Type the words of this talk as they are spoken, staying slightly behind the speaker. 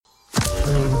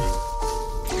time.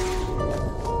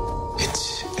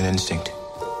 It's an instinct.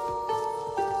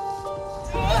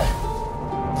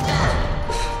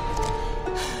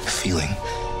 A feeling.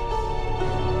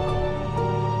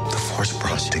 The Force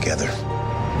brought us together.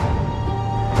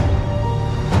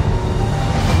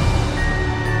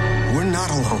 We're not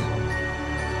alone.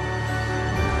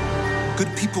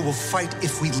 Good people will fight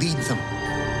if we lead them.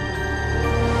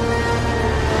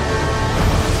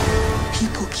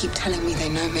 People keep telling me they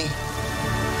know me.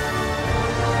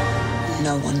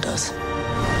 No one does.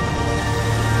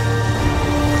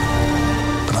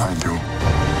 But I do.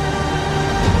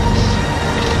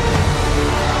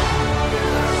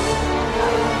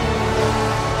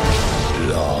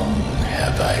 Long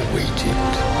have I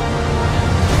waited.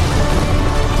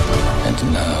 And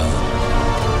now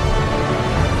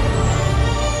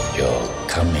you're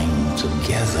coming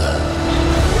together.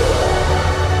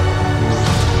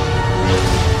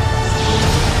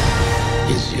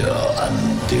 Is your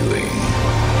undoing.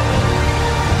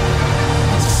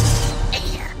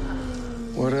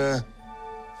 What are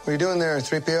you doing there,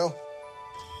 3PO?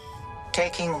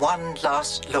 Taking one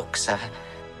last look, sir.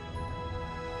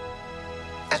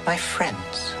 At my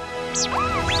friends.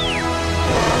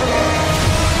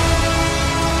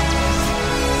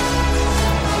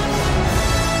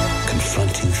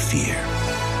 Confronting fear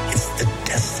is the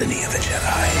destiny of a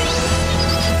Jedi.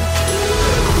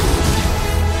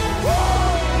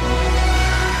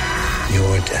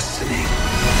 Your destiny.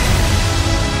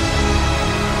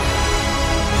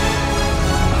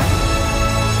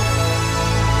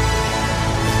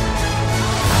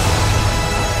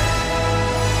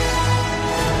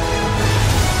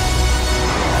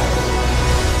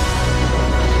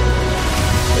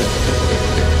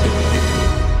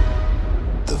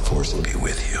 The Force will be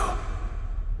with you.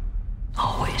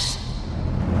 Always.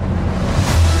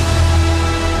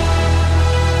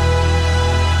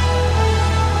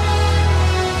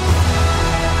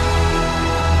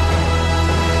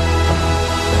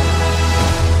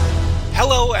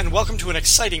 Hello and welcome to an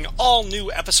exciting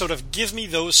all-new episode of Give Me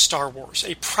Those Star Wars,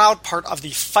 a proud part of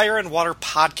the Fire and Water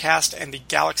podcast and the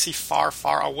galaxy far,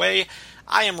 far away.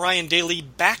 I am Ryan Daly,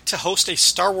 back to host a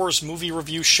Star Wars movie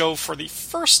review show for the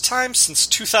first time since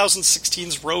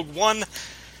 2016's Rogue One,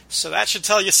 so that should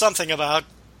tell you something about,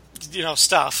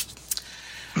 stuff.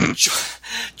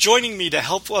 Joining me to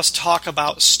help us talk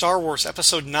about Star Wars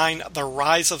Episode 9, The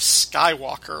Rise of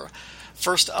Skywalker.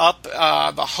 First up,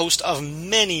 the host of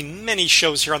many, many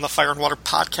shows here on the Fire and Water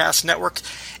Podcast Network,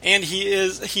 and he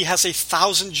has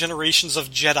 1,000 generations of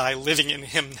Jedi living in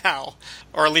him now,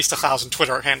 or at least 1,000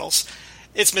 Twitter handles.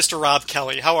 It's Mr. Rob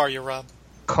Kelly. How are you, Rob?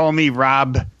 Call me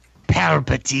Rob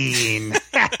Palpatine.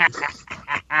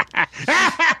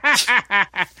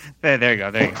 There you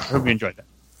go. Hope you enjoyed that.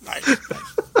 Nice.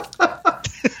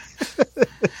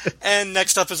 And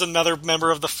next up is another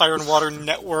member of the Fire and Water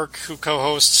Network who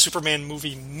co-hosts Superman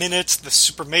Movie Minute, the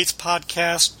Supermates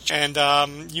podcast,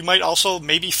 and you might also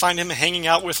maybe find him hanging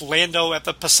out with Lando at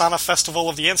the Pisana Festival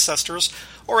of the Ancestors,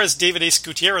 or as David Ace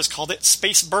Gutierrez called it,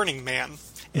 Space Burning Man.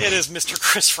 It is Mr.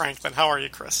 Chris Franklin. How are you,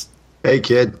 Chris? Hey,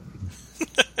 kid.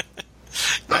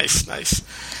 Nice.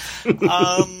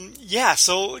 Yeah,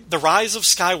 so The Rise of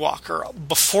Skywalker.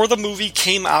 Before the movie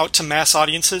came out to mass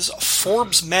audiences,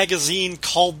 Forbes magazine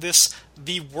called this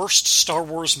the worst Star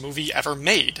Wars movie ever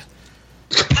made.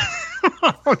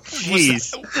 Oh,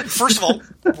 jeez. First of all,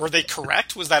 were they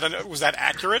correct? Was that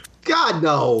accurate? God,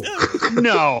 no.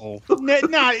 No,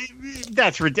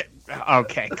 that's ridiculous.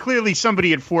 Okay, clearly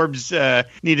somebody at Forbes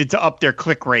needed to up their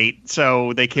click rate,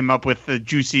 so they came up with the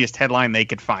juiciest headline they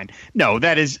could find. No,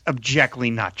 that is objectively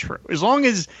not true. As long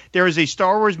as there is a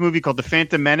Star Wars movie called The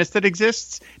Phantom Menace that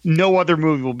exists, no other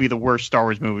movie will be the worst Star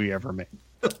Wars movie ever made.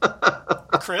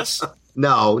 Chris?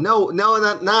 No,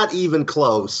 not even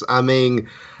close. I mean,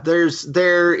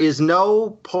 there is no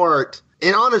part,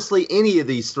 and honestly, any of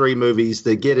these three movies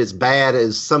that get as bad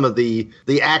as some of the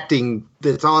acting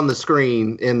that's on the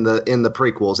screen in the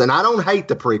prequels. And I don't hate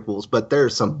the prequels, but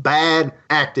there's some bad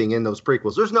acting in those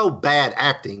prequels. There's no bad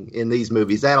acting in these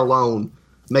movies. That alone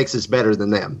makes us better than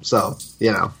them. So,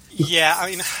 Yeah, I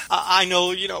mean, I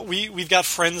know, we've got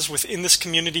friends within this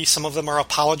community. Some of them are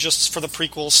apologists for the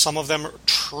prequels. Some of them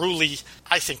truly,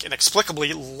 I think,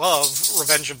 inexplicably love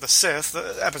Revenge of the Sith,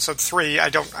 Episode 3. I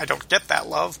don't get that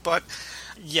love, but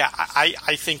yeah,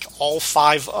 I think all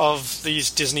 5 of these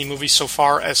Disney movies so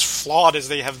far, as flawed as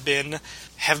they have been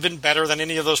better than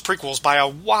any of those prequels by a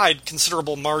wide,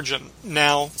 considerable margin.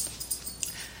 Now,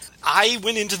 I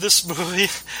went into this movie,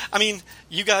 I mean,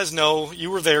 you guys know, you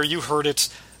were there, you heard it.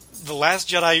 The Last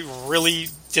Jedi really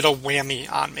did a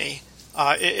whammy on me.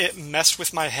 It messed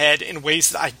with my head in ways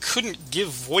that I couldn't give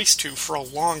voice to for a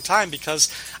long time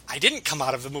because I didn't come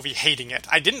out of the movie hating it.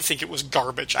 I didn't think it was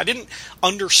garbage. I didn't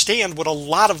understand what a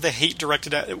lot of the hate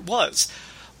directed at it was.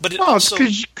 But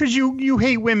it's because you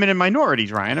hate women and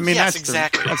minorities, Ryan. I mean, yes, that's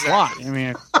exactly. why. I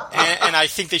mean, and I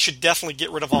think they should definitely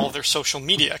get rid of all of their social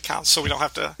media accounts so we don't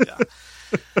have to. Yeah.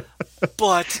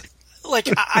 But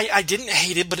I didn't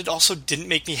hate it, but it also didn't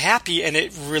make me happy, and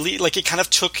it really it kind of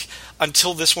took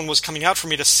until this one was coming out for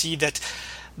me to see that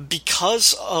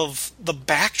because of the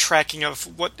backtracking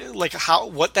of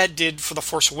what that did for The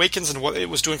Force Awakens and what it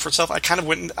was doing for itself. I kind of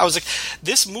went. I was like,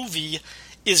 this movie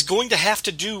is going to have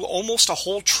to do almost a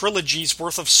whole trilogy's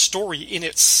worth of story in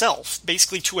itself,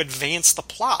 basically to advance the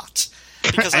plot.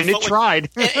 Because and it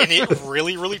tried. And it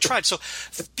really, really tried. So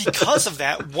because of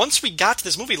that, once we got to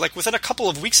this movie, within a couple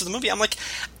of weeks of the movie,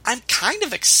 I'm kind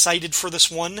of excited for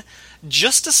this one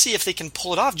just to see if they can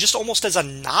pull it off, just almost as a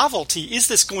novelty. Is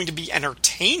this going to be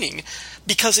entertaining?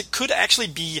 Because it could actually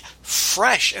be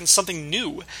fresh and something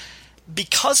new.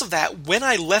 Because of that, when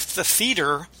I left the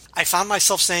theater, I found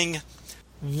myself saying,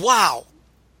 wow,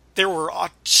 there were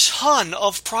a ton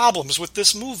of problems with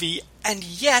this movie, and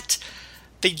yet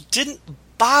they didn't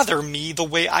bother me the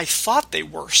way I thought they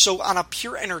were. So on a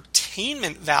pure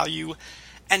entertainment value,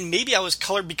 and maybe I was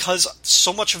colored because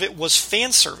so much of it was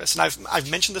fan service, and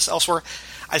I've mentioned this elsewhere,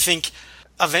 I think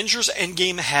Avengers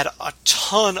Endgame had a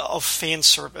ton of fan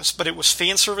service, but it was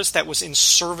fan service that was in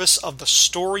service of the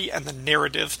story and the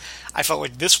narrative. I felt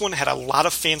like this one had a lot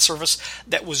of fan service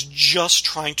that was just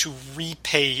trying to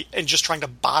repay and just trying to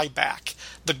buy back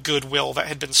the goodwill that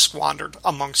had been squandered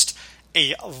amongst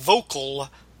a vocal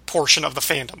portion of the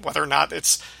fandom. Whether or not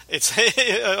it's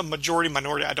a majority,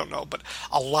 minority, I don't know. But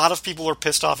a lot of people are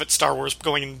pissed off at Star Wars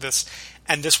going into this,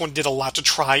 and this one did a lot to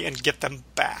try and get them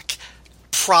back.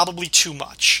 Probably too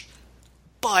much.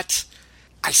 But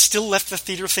I still left the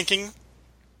theater thinking,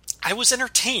 I was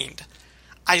entertained.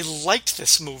 I liked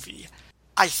this movie.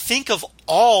 I think of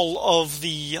all of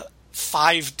the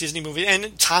 5 Disney movies,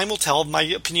 and time will tell, my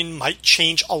opinion might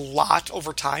change a lot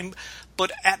over time,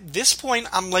 but at this point,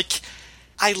 I'm like,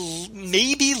 I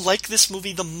maybe like this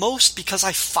movie the most because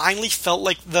I finally felt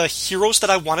like the heroes that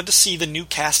I wanted to see, the new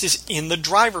cast, is in the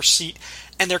driver's seat,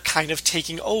 and they're kind of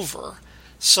taking over.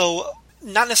 So,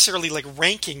 not necessarily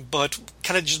ranking, but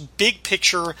kind of just big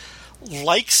picture,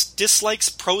 likes, dislikes,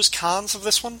 pros, cons of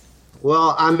this one?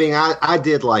 Well, I mean, I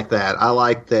did like that. I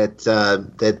liked that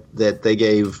that they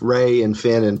gave Rey and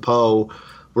Finn and Poe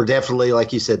were definitely,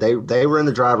 like you said, they were in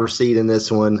the driver's seat in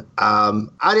this one.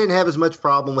 I didn't have as much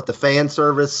problem with the fan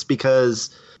service because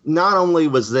not only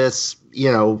was this,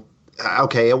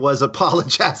 okay, it was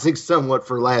apologizing somewhat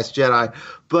for Last Jedi,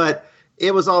 but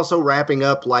it was also wrapping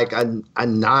up a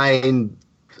 9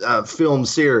 film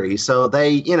series. So they,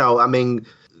 you're going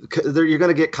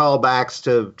to get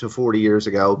callbacks to 40 years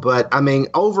ago. But, I mean,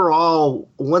 overall,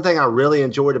 one thing I really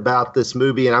enjoyed about this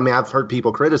movie, and, I mean, I've heard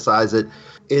people criticize it,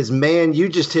 is, man, you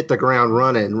just hit the ground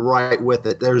running right with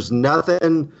it. There's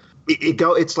nothing –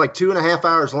 it's like 2.5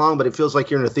 hours long, but it feels like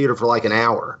you're in a theater for an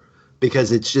hour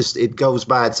because it goes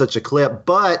by at such a clip.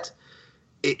 But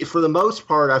for the most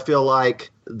part, I feel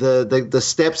like the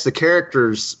steps the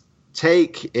characters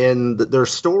take in their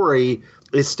story –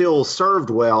 is still served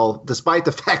well, despite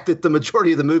the fact that the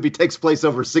majority of the movie takes place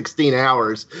over 16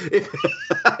 hours.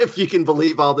 If you can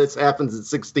believe all this happens in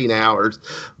 16 hours.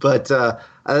 But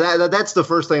that's the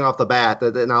first thing off the bat,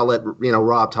 and I'll let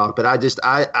Rob talk. But I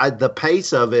the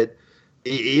pace of it,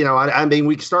 I mean,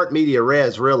 we start media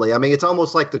res, really. I mean, it's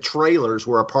almost like the trailers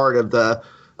were a part of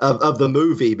the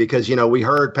movie because, we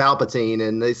heard Palpatine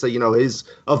and they say, he's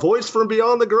a voice from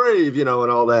beyond the grave, and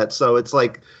all that. So it's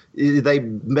like they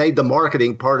made the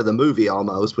marketing part of the movie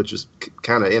almost, which is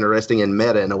kind of interesting and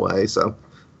meta in a way. So,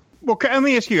 well, let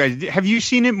me ask you guys: have you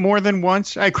seen it more than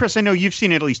once? Chris, I know you've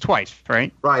seen it at least twice,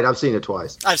 right? Right, I've seen it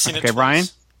twice. I've seen it twice. Okay, Ryan,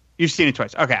 you've seen it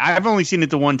twice. Okay, I've only seen it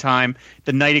the one time,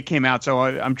 the night it came out. So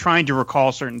I'm trying to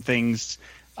recall certain things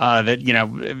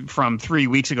that from 3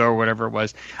 weeks ago or whatever it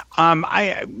was.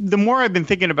 The more I've been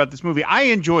thinking about this movie, I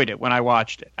enjoyed it when I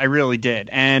watched it. I really did.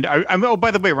 And oh,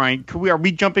 by the way, Ryan, are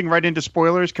we jumping right into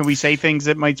spoilers? Can we say things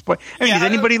that might spoil? I mean, is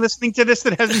anybody listening to this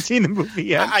that hasn't seen the movie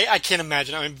yet? I can't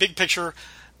imagine. I mean, big picture,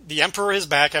 the Emperor is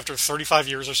back after 35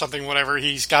 years or something, whatever.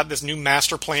 He's got this new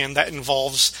master plan that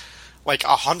involves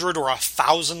 100 or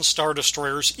 1,000 Star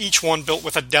Destroyers, each one built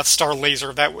with a Death Star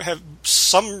laser that have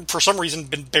for some reason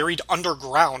been buried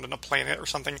underground in a planet or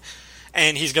something,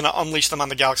 and he's going to unleash them on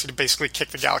the galaxy to basically kick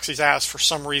the galaxy's ass for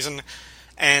some reason.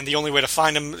 And the only way to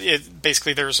find them,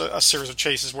 basically there's a series of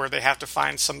chases where they have to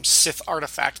find some Sith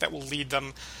artifact that will lead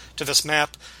them to this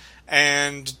map.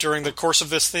 And during the course of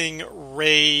this thing,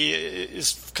 Rey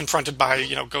is confronted by,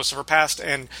 ghosts of her past,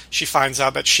 and she finds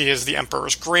out that she is the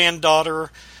Emperor's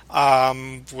granddaughter,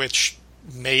 which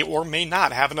may or may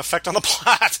not have an effect on the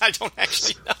plot. I don't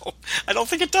actually know. I don't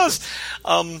think it does.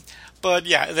 But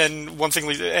yeah, then one thing,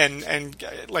 and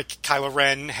like Kylo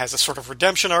Ren has a sort of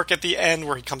redemption arc at the end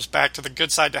where he comes back to the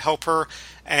good side to help her,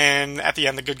 and at the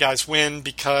end the good guys win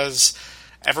because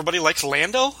everybody likes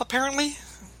Lando, apparently.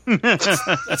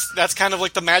 That's kind of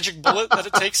like the magic bullet that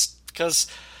it takes, because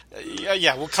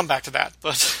yeah, we'll come back to that.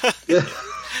 But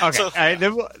okay, so,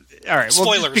 all right.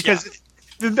 Spoilers, because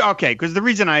the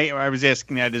reason I was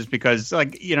asking that is because,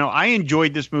 I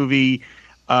enjoyed this movie.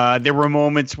 There were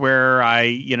moments where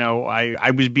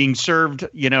I was being served,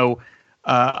 a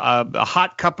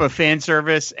hot cup of fan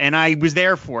service, and I was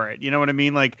there for it. You know what I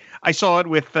mean? Like, I saw it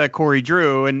with Corey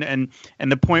Drew, and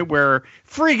the point where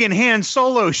friggin' Han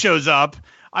Solo shows up.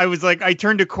 I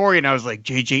turned to Corey and I was like,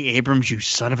 J.J. Abrams, you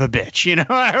son of a bitch.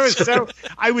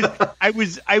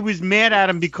 I was mad at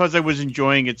him because I was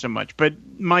enjoying it so much. But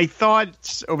my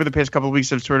thoughts over the past couple of weeks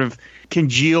have sort of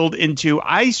congealed into,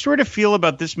 I sort of feel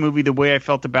about this movie the way I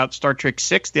felt about Star Trek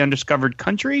VI, The Undiscovered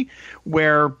Country,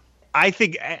 where I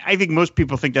think most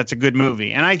people think that's a good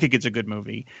movie, and I think it's a good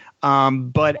movie.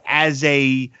 But as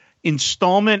a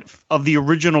installment of the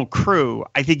original crew,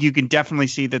 I think you can definitely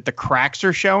see that the cracks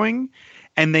are showing.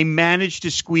 And they managed to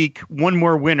squeak one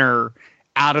more winner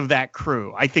out of that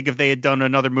crew. I think if they had done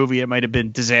another movie, it might have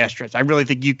been disastrous. I really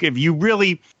think if you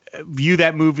really view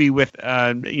that movie with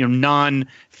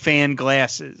non-fan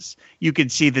glasses, you could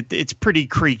see that it's pretty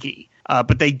creaky.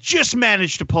 But they just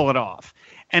managed to pull it off.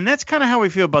 And that's kind of how I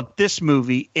feel about this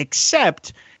movie,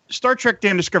 except Star Trek The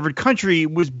Undiscovered Country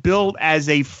was built as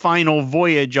a final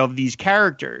voyage of these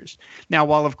characters. Now,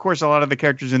 while, of course, a lot of the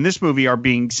characters in this movie are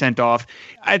being sent off,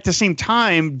 at the same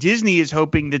time, Disney is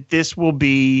hoping that this will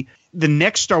be – the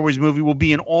next Star Wars movie will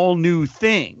be an all-new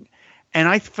thing. And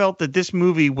I felt that this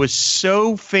movie was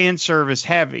so fan service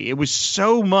heavy. It was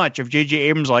so much of J.J.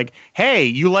 Abrams like, hey,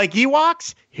 you like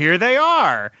Ewoks? Here they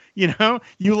are.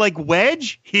 You like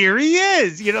Wedge? Here he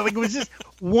is. It was just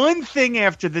one thing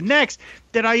after the next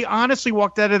that I honestly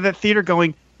walked out of that theater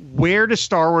going, where does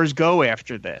Star Wars go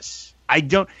after this? I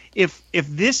don't – if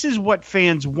this is what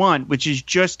fans want, which is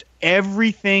just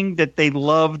everything that they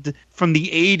loved from the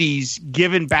 80s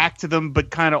given back to them but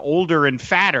kind of older and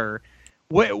fatter,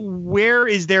 where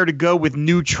is there to go with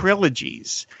new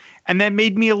trilogies? And that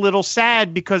made me a little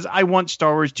sad because I want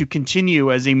Star Wars to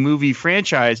continue as a movie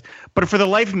franchise. But for the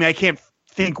life of me, I can't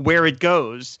think where it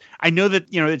goes. I know that,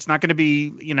 it's not going to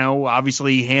be,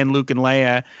 obviously Han, Luke, and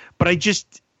Leia. But I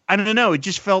don't know. It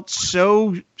just felt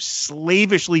so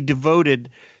slavishly devoted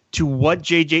to what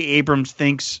J.J. Abrams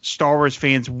thinks Star Wars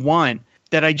fans want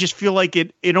that I just feel like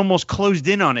it almost closed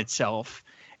in on itself.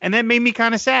 And that made me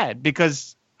kind of sad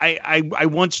because I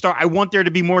want there to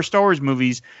be more Star Wars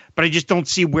movies, but I just don't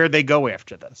see where they go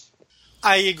after this.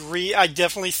 I agree. I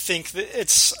definitely think that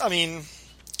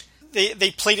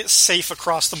they played it safe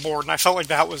across the board, and I felt like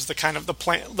that was the kind of the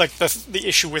plan. Like the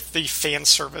issue with the fan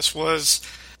service was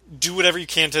do whatever you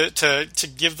can to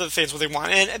give the fans what they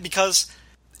want, and because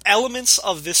elements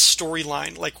of this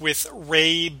storyline, like with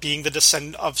Rey being the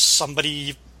descendant of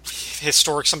somebody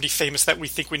historic, somebody famous that we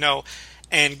think we know,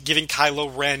 and giving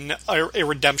Kylo Ren a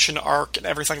redemption arc and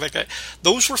everything like that.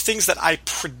 Those were things that I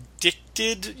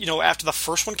predicted, after the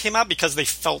first one came out because they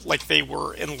felt like they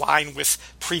were in line with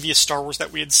previous Star Wars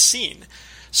that we had seen.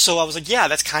 So I was like, yeah,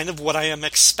 that's kind of what I am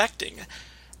expecting.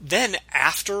 Then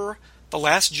after The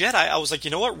Last Jedi, I was like,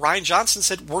 you know what? Rian Johnson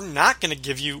said, we're not going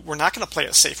to play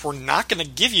it safe. We're not going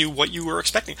to give you what you were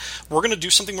expecting. We're going to do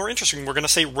something more interesting. We're going to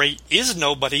say Rey is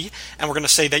nobody, and we're going to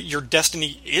say that your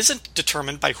destiny isn't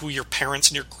determined by who your parents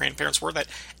and your grandparents were, that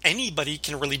anybody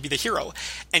can really be the hero.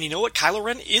 And you know what? Kylo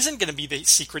Ren isn't going to be the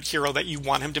secret hero that you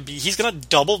want him to be. He's going to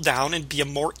double down and be a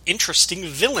more interesting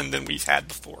villain than we've had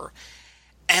before.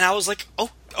 And I was like, oh,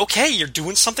 okay, you're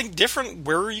doing something different.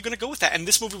 Where are you going to go with that? And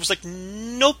this movie was like,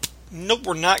 nope,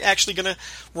 we're not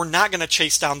gonna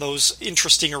chase down those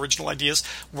interesting original ideas.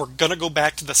 We're gonna go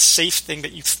back to the safe thing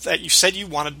that you said you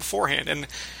wanted beforehand. And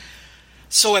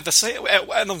so on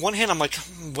the one hand, I'm like,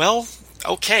 well,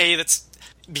 okay, that's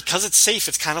because it's safe.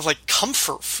 It's kind of like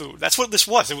comfort food. That's what this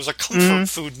was. It was a comfort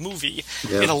food movie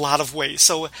in a lot of ways.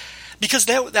 So. Because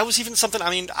that was even something,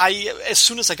 as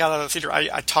soon as I got out of the theater,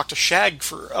 I talked to Shag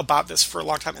about this for a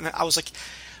long time, and I was like,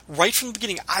 right from the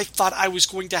beginning, I thought I was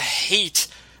going to hate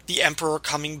the Emperor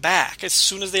coming back. As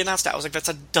soon as they announced that, I was like, that's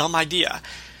a dumb idea.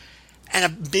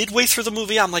 And midway through the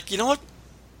movie, I'm like, you know what?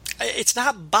 it's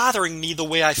not bothering me the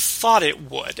way I thought it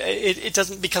would. It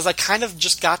doesn't, because I kind of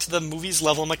just got to the movie's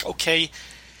level. I'm like, okay,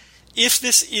 if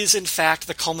this is in fact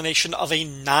the culmination of a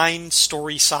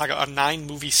 9-story saga, a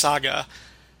 9-movie saga,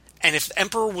 and if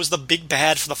Emperor was the big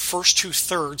bad for the first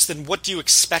 2/3, then what do you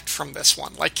expect from this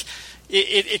one? Like,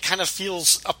 it kind of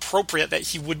feels appropriate that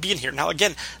he would be in here. Now,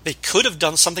 again, they could have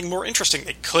done something more interesting.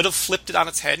 They could have flipped it on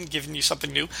its head and given you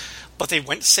something new, but they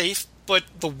went safe. But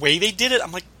the way they did it,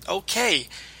 I'm like, okay.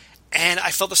 And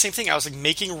I felt the same thing. I was like,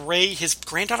 making Rey his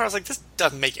granddaughter. I was like, this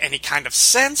doesn't make any kind of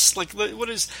sense. Like, what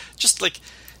is just like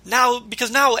now?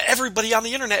 Because now everybody on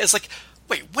the internet is like,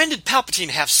 wait, when did Palpatine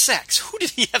have sex? Who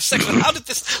did he have sex with? How did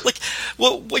this like?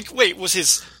 Well, wait, was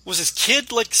his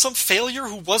kid like some failure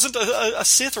who wasn't a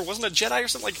Sith or wasn't a Jedi or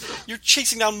something? Like, you're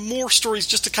chasing down more stories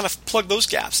just to kind of plug those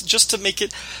gaps, just to make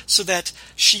it so that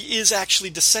she is actually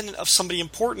descendant of somebody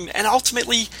important, and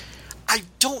ultimately, I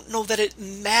don't know that it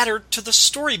mattered to the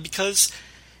story, because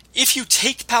if you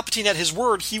take Palpatine at his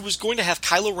word, he was going to have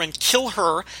Kylo Ren kill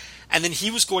her, and then he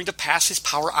was going to pass his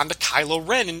power on to Kylo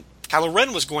Ren, and Kylo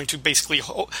Ren was going to basically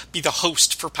be the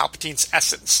host for Palpatine's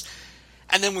essence.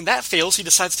 And then when that fails, he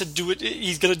decides to do it.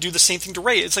 He's going to do the same thing to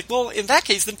Rey. It's like, well, in that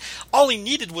case, then all he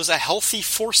needed was a healthy,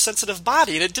 Force-sensitive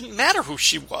body, and it didn't matter who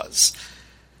she was.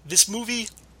 This movie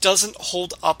doesn't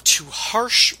hold up to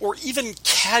harsh or even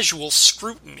casual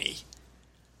scrutiny.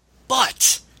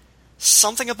 But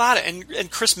something about it,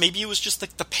 and Chris, maybe it was just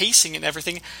like the pacing and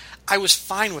everything, I was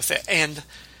fine with it. And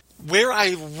where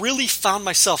I really found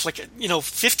myself,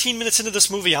 15 minutes into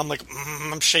this movie, I'm like,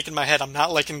 I'm shaking my head, I'm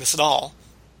not liking this at all.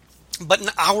 But an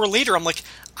hour later, I'm like,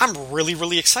 I'm really,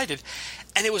 really excited.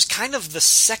 And it was kind of the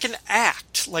second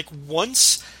act, like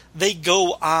once they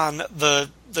go on the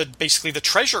basically the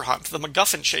treasure hunt, the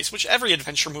MacGuffin chase, which every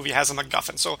adventure movie has a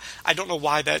MacGuffin, so I don't know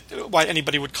why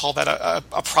anybody would call that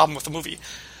a problem with the movie.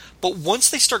 But once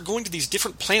they start going to these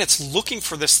different planets looking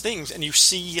for these things, and you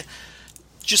see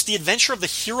just the adventure of the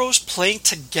heroes playing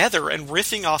together and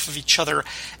riffing off of each other,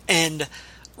 and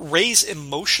Rey's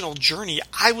emotional journey,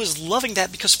 I was loving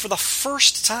that, because for the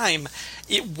first time,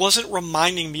 it wasn't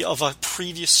reminding me of a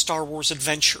previous Star Wars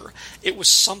adventure. It was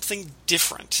something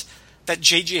different that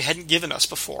JJ hadn't given us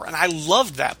before, and I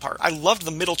loved that part. I loved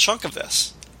the middle chunk of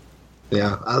this.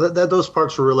 Yeah, those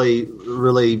parts really,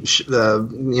 really,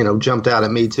 jumped out at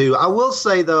me too. I will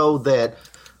say though that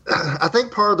I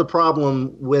think part of the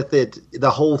problem with it,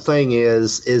 the whole thing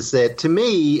is that to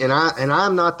me, and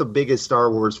I'm not the biggest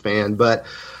Star Wars fan, but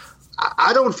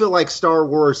I don't feel like Star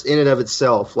Wars in and of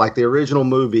itself, like the original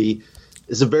movie,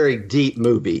 is a very deep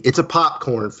movie. It's a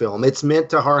popcorn film. It's meant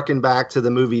to harken back to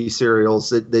the movie serials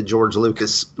that George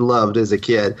Lucas loved as a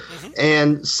kid. Mm-hmm.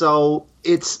 And so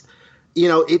it's,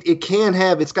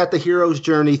 it's got the hero's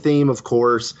journey theme, of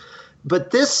course.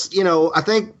 But this, I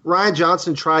think Rian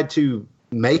Johnson tried to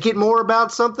make it more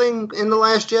about something in The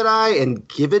Last Jedi and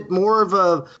give it more of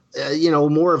a,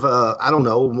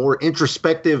 more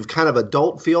introspective kind of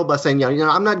adult feel by saying,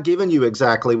 I'm not giving you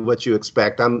exactly what you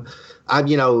expect.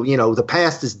 The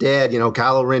past is dead.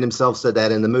 Kylo Ren himself said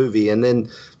that in the movie. And then,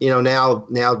 now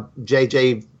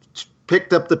JJ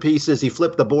picked up the pieces. He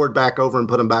flipped the board back over and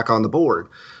put them back on the board,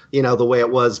 the way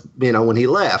it was, when he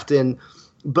left.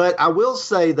 But I will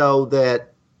say, though,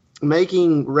 that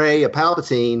making Rey a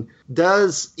Palpatine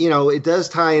does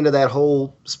tie into that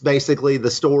whole, basically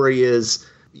the story is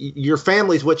your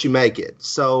family's what you make it.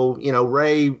 So,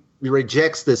 Rey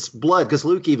rejects this blood, because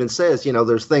Luke even says,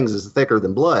 there's things that's thicker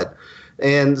than blood.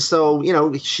 And so,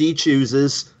 she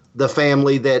chooses the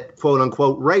family that quote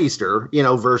unquote raised her,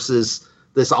 versus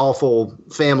this awful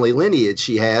family lineage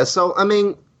she has. So, I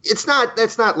mean, that's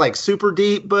not like super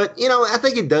deep, but I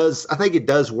think it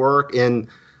does work. And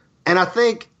I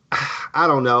think, I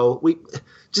don't know, we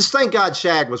just thank God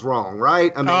Shag was wrong,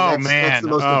 right? I mean, that's the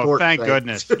most important thank thing.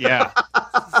 Goodness. Yeah.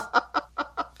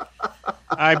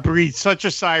 I breathed such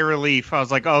a sigh of relief. I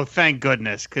was like, oh, thank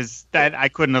goodness, because I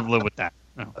couldn't have lived with that.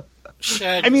 No.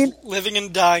 Shag living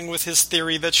and dying with his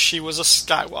theory that she was a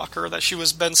Skywalker, that she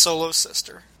was Ben Solo's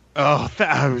sister. Oh,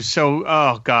 I was so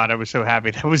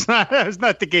happy that was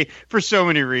not the case for so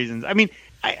many reasons. I mean,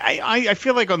 I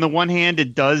feel like on the one hand,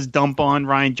 it does dump on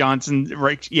Rian Johnson,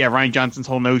 right? Yeah, Rian Johnson's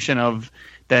whole notion of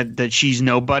that she's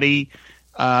nobody,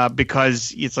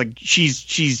 because it's like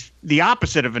she's the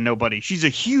opposite of a nobody. She's a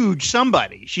huge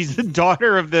somebody. She's the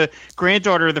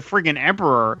granddaughter of the friggin'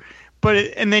 Emperor.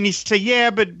 And then you say,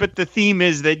 but the theme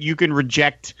is that you can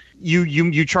reject.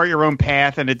 You chart your own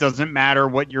path, and it doesn't matter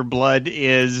what your blood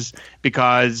is,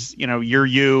 because you're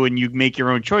you and you make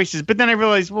your own choices. But then I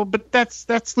realized, well, but that's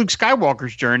Luke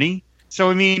Skywalker's journey.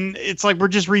 So I mean, it's like we're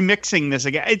just remixing this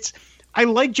again. I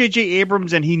like J.J.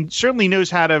 Abrams, and he certainly knows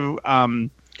how to. I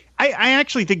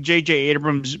actually think J.J.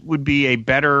 Abrams would be a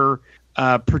better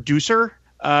producer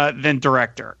than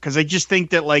director, because I just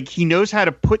think that like he knows how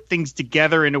to put things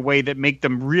together in a way that make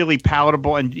them really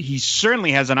palatable, and he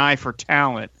certainly has an eye for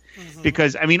talent.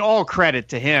 Because I mean, all credit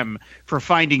to him for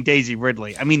finding Daisy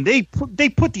Ridley. I mean, they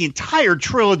put the entire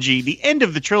trilogy, the end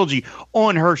of the trilogy,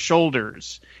 on her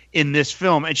shoulders in this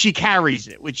film, and she carries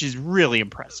it, which is really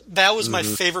impressive. That was my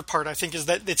favorite part, I think, is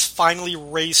that it's finally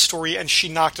Rey's story, and she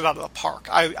knocked it out of the park.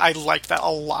 I liked that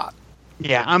a lot.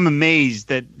 Yeah, I'm amazed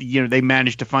that they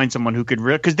managed to find someone who could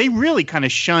because they really kind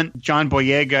of shunt John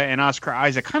Boyega and Oscar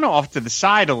Isaac kind of off to the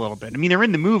side a little bit. I mean, they're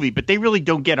in the movie, but they really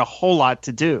don't get a whole lot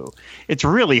to do. It's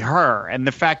really her, and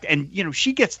the fact, and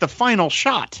she gets the final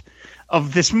shot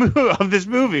of this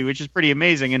movie, which is pretty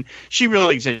amazing, and she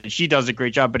does a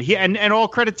great job. But and all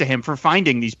credit to him for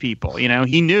finding these people.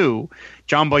 He knew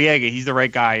John Boyega, he's the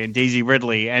right guy, and Daisy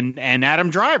Ridley, and Adam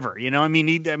Driver.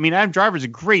 Adam Driver's a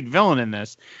great villain in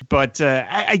this. But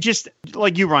I just,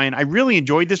 like you, Ryan, I really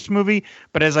enjoyed this movie.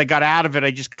 But as I got out of it,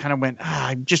 I just kind of went,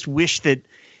 I just wish that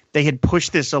they had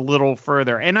pushed this a little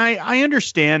further. And I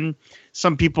understand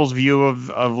some people's view of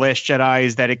Last Jedi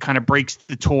is that it kind of breaks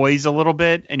the toys a little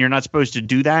bit, and you're not supposed to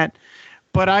do that.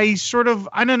 But I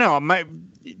don't know.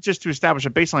 Just to establish a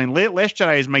baseline, Last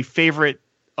Jedi is my favorite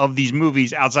of these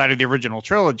movies outside of the original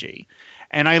trilogy.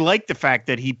 And I like the fact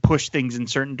that he pushed things in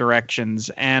certain directions.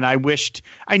 And I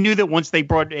knew that once they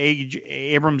brought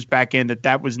Abrams back in,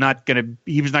 he was not going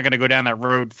to go down that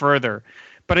road further.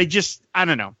 But I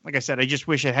don't know. Like I said, I just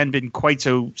wish it hadn't been quite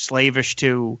so slavish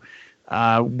to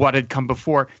what had come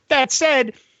before. That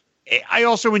said, I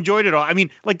also enjoyed it all. I mean,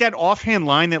 like that offhand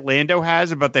line that Lando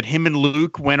has about that him and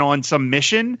Luke went on some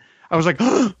mission. I was like,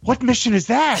 oh, what mission is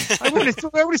that? I want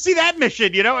to see that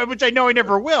mission, which I know I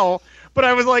never will. But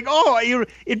I was like,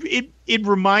 it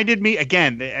reminded me,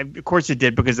 again, of course it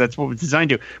did, because that's what it was designed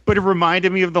to. But it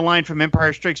reminded me of the line from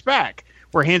Empire Strikes Back,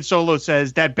 where Han Solo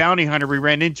says, that bounty hunter we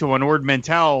ran into on Ord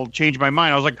Mantell changed my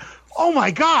mind. I was like, oh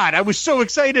my God, I was so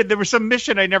excited. There was some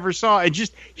mission I never saw. And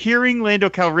just hearing Lando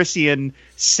Calrissian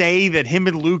say that him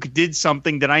and Luke did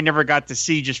something that I never got to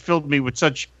see just filled me with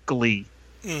such glee.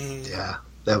 Mm-hmm. Yeah,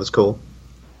 that was cool.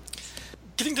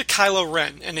 Getting to Kylo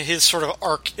Ren and his sort of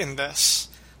arc in this.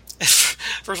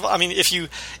 First of all, I mean, if you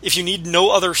need no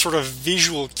other sort of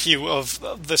visual cue of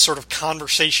the sort of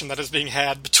conversation that is being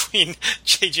had between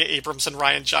J.J. Abrams and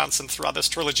Rian Johnson throughout this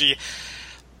trilogy,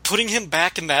 putting him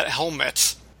back in that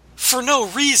helmet for no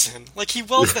reason. Like, he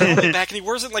welds the helmet back and he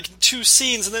wears it like in 2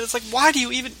 scenes, and then it's like, why do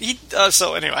you even...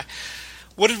 So anyway,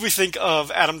 what did we think of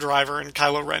Adam Driver and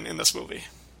Kylo Ren in this movie?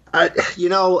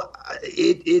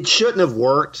 It shouldn't have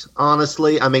worked,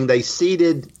 honestly. I mean, they've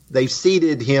seeded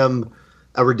him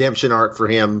a redemption arc for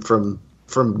him from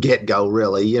get-go,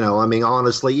 really. I mean,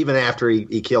 honestly, even after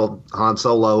he killed Han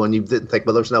Solo, and you didn't think,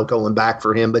 well, there's no going back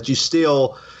for him, but you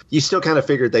still kind of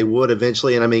figured they would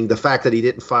eventually. And I mean, the fact that he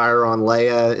didn't fire on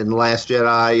Leia in The Last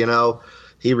Jedi,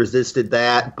 he resisted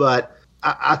that. But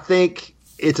I think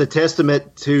it's a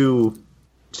testament to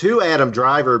Adam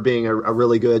Driver being a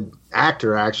really good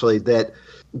actor, actually, that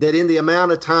in the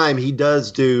amount of time he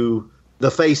does do the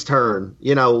face turn,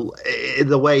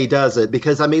 the way he does it.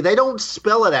 Because, I mean, they don't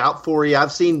spell it out for you.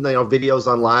 I've seen, videos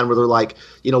online where they're like,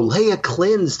 Leia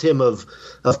cleansed him of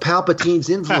Palpatine's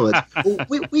influence. Well,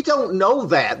 we don't know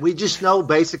that. We just know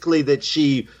basically that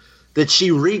she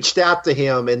reached out to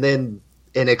him and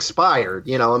expired.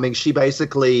 I mean, she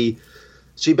basically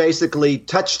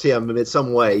touched him in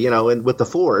some way, and with the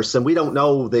Force, and we don't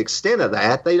know the extent of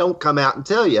that. They don't come out and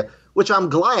tell you, which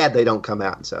I'm glad they don't come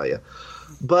out and tell you.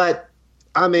 But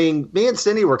I mean, me and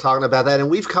Cindy were talking about that, and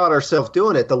we've caught ourselves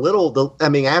doing it.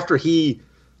 After he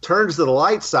turns to the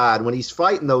light side, when he's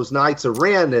fighting those Knights of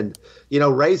Ren, and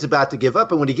Rey's about to give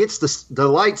up, and when he gets the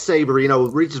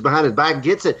lightsaber, reaches behind his back,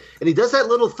 gets it, and he does that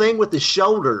little thing with his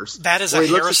shoulders. That is a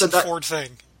Harrison Ford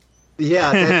thing.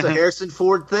 Yeah, that's a Harrison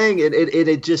Ford thing.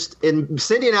 And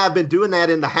Cindy and I have been doing that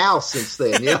in the house since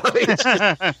then.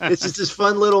 It's just this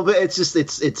fun little bit.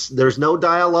 It's there's no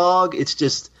dialogue.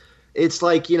 It's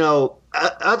like,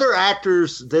 other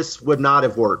actors, this would not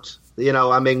have worked.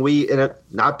 I mean,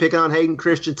 not picking on Hayden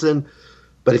Christensen,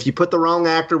 but if you put the wrong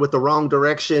actor with the wrong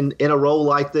direction in a role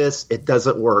like this, it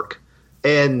doesn't work.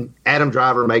 And Adam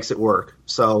Driver makes it work.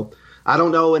 So I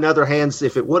don't know in other hands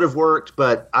if it would have worked,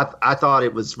 but I thought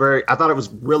it was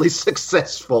really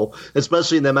successful,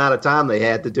 especially in the amount of time they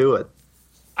had to do it.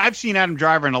 I've seen Adam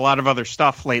Driver in a lot of other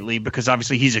stuff lately because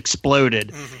obviously he's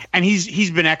exploded, and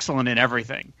he's been excellent in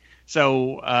everything.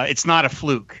 So it's not a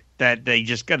fluke that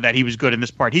he was good in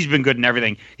this part. He's been good in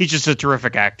everything. He's just a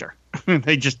terrific actor.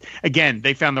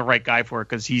 they found the right guy for it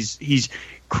because he's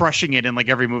crushing it in like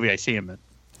every movie I see him in.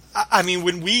 I mean,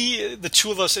 when the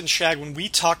two of us in Shag, when we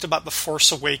talked about The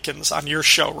Force Awakens on your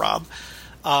show, Rob,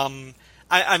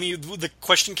 I mean, the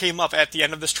question came up at the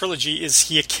end of this trilogy, is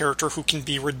he a character who can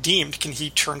be redeemed? Can he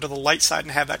turn to the light side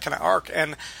and have that kind of arc?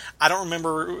 And I don't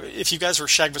remember if you guys were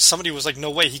Shag, but somebody was like,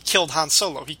 no way, he killed Han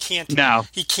Solo. He can't be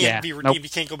redeemed. Nope. He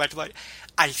can't go back to light.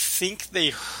 I think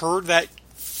they heard that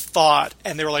thought,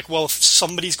 and they were like, well, if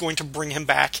somebody's going to bring him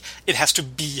back, it has to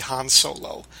be Han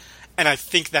Solo. And I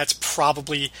think that's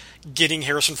probably getting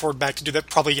Harrison Ford back to do that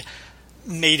probably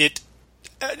made it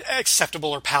acceptable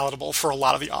or palatable for a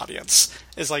lot of the audience.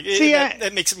 Is like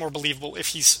that makes it more believable if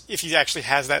he actually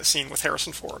has that scene with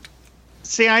Harrison Ford.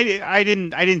 See, I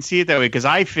didn't see it that way because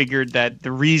I figured that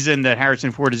the reason that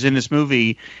Harrison Ford is in this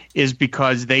movie is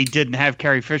because they didn't have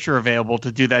Carrie Fisher available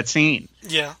to do that scene.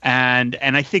 Yeah, and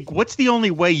I think what's the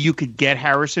only way you could get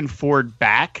Harrison Ford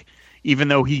back, even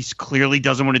though he clearly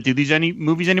doesn't want to do these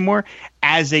movies anymore,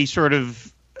 as a sort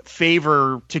of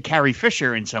favor to Carrie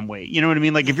Fisher in some way. You know what I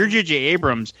mean? Like if you're J.J.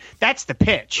 Abrams, that's the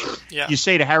pitch. Yeah. You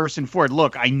say to Harrison Ford,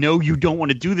 look, I know you don't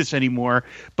want to do this anymore,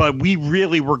 but we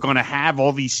really were going to have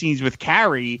all these scenes with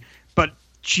Carrie, but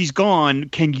she's gone.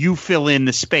 Can you fill in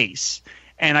the space?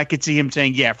 And I could see him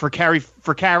saying, yeah, for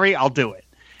Carrie, I'll do it.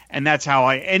 And that's how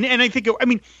I think, I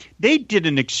mean, they did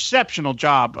an exceptional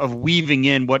job of weaving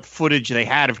in what footage they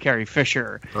had of Carrie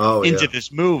Fisher into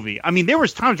this movie. I mean, there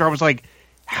was times where I was like,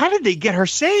 how did they get her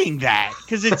saying that?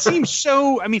 Because it seems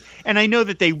so. I mean, and I know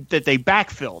that they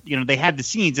backfilled. You know, they had the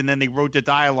scenes and then they wrote the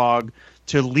dialogue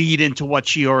to lead into what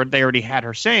they already had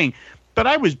her saying. But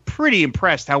I was pretty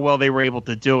impressed how well they were able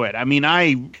to do it. I mean,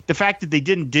 the fact that they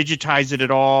didn't digitize it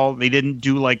at all, they didn't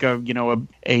do like a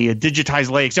digitized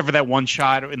Leia, except for that one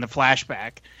shot in the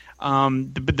flashback.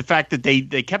 But the fact that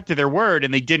they kept to their word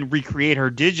and they didn't recreate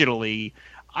her digitally,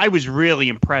 I was really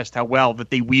impressed how well that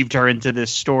they weaved her into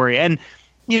this story. And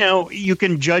you know, you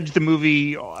can judge the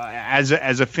movie as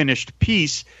a finished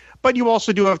piece, but you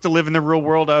also do have to live in the real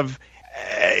world of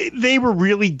they were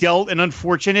really dealt an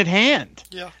unfortunate hand.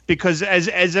 Yeah. Because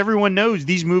as everyone knows,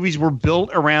 these movies were built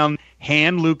around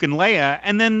Han, Luke, and Leia,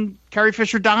 and then Carrie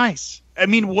Fisher dies. I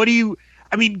mean,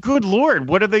 good Lord,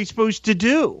 what are they supposed to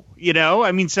do? You know,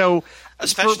 I mean, so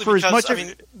especially for because as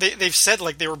much they've said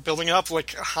like they were building up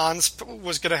like Hans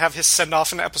was going to have his send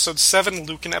off in Episode 7,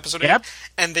 Luke in Episode 8,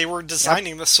 and they were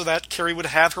designing this so that Carrie would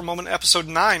have her moment in Episode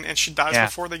 9, and she dies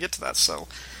before they get to that. So,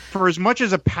 for as much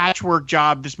as a patchwork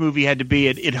job this movie had to be,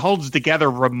 it holds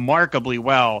together remarkably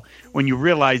well when you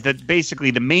realize that basically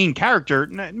the main character,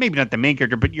 maybe not the main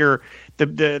character, but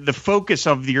the focus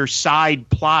of your side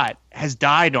plot has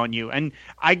died on you. And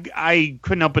I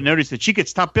couldn't help but notice that she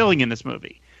gets top billing in this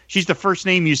movie. She's the first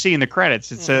name you see in the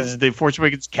credits. It says The Force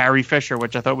Awakens Carrie Fisher,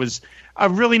 which I thought was a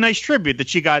really nice tribute that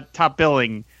she got top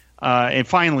billing and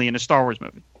finally in a Star Wars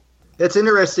movie. It's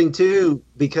interesting too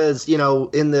because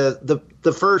in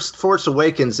the first Force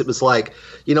Awakens, it was like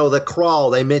the crawl.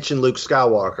 They mentioned Luke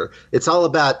Skywalker. It's all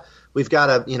about we've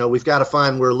got to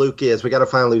find where Luke is. We got to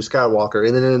find Luke Skywalker.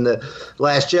 And then in the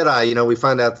Last Jedi, we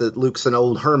find out that Luke's an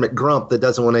old hermit grump that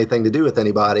doesn't want anything to do with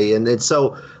anybody. And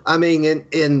so I mean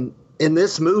in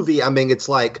this movie, I mean, it's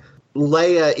like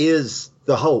Leia is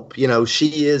the hope.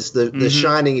 She is the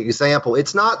shining example.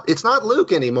 It's not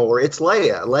Luke anymore. It's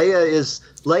Leia.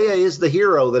 Leia is the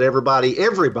hero that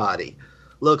everybody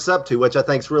looks up to, which I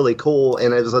think is really cool.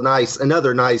 And it was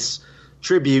another nice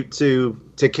tribute to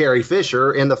Carrie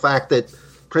Fisher and the fact that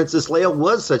Princess Leia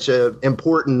was such an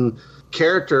important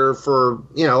character for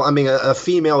a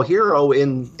female hero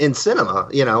in cinema,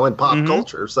 in pop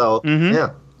culture. So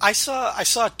yeah. I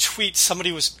saw a tweet.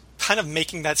 Somebody was kind of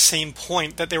making that same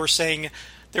point that they were saying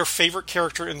their favorite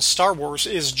character in Star Wars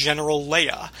is General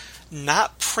Leia.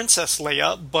 Not Princess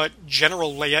Leia, but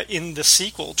General Leia in the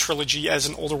sequel trilogy as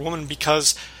an older woman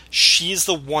because she's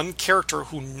the one character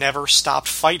who never stopped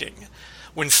fighting.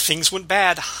 When things went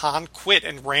bad, Han quit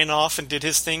and ran off and did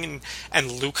his thing,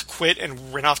 and Luke quit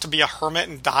and ran off to be a hermit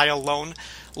and die alone.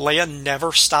 Leia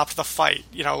never stopped the fight.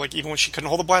 Like even when she couldn't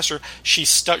hold the blaster, she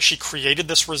created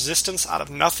this resistance out of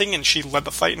nothing, and she led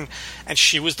the fight, and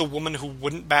she was the woman who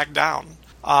wouldn't back down.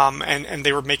 And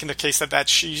they were making the case that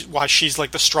why she's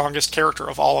like the strongest character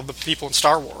of all of the people in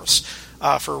Star Wars.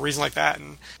 For a reason like that,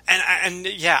 and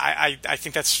yeah, I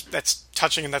think that's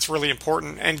touching and that's really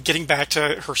important. And getting back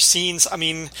to her scenes, I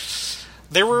mean,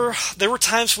 there were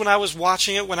times when I was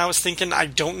watching it when I was thinking I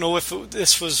don't know if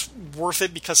this was worth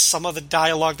it because some of the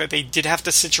dialogue that they did have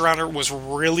to stitch around her was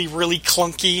really really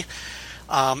clunky,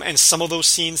 and some of those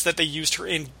scenes that they used her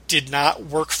in did not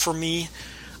work for me.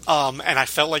 And I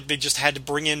felt like they just had to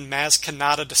bring in Maz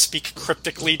Kanata to speak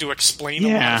cryptically to explain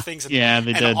a lot of things. And,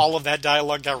 they did. All of that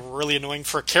dialogue got really annoying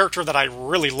for a character that I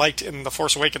really liked in The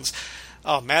Force Awakens.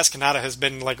 Maz Kanata has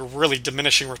been like really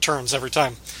diminishing returns every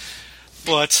time.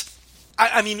 But,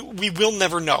 I mean, we will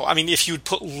never know. I mean, if you'd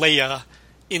put Leia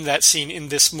in that scene in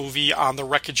this movie on the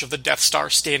wreckage of the Death Star,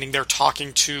 standing there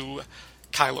talking to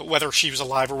Kylo, whether she was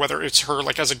alive or whether it's her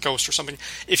like as a ghost or something,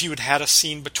 if you had had a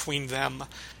scene between them,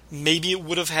 maybe it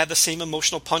would have had the same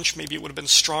emotional punch, maybe it would have been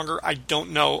stronger, I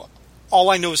don't know. All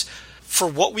I know is, for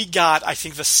what we got, I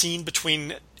think the scene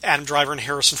between Adam Driver and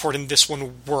Harrison Ford in this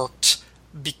one worked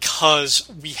because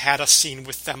we had a scene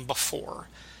with them before.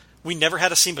 We never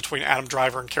had a scene between Adam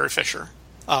Driver and Carrie Fisher.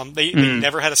 They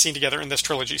never had a scene together in this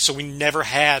trilogy, so we never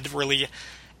had really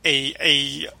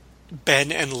a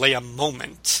Ben and Leia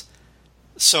moment.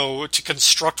 So to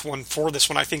construct one for this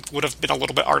one, I think would have been a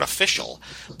little bit artificial.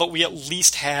 But we at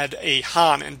least had a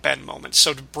Han and Ben moment.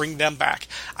 So to bring them back,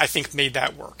 I think made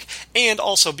that work. And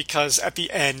also because at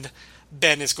the end,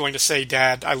 Ben is going to say,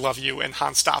 "Dad, I love you," and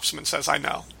Han stops him and says, "I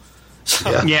know."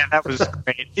 So, yeah, that was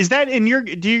great. Is that in your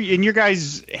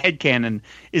guys' headcanon?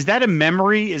 Is that a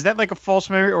memory? Is that like a false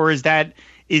memory, or is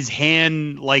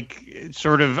Han like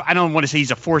sort of? I don't want to say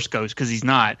he's a Force ghost because he's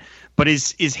not. But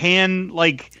is Han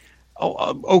like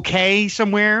okay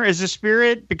somewhere as a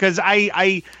spirit? Because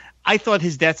I thought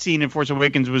his death scene in Force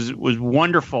Awakens was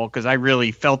wonderful because I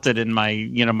really felt it in my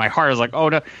my heart. I was like, oh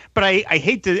no, but I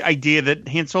hate the idea that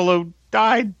Han Solo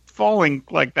died falling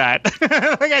like that.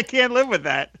 Like I can't live with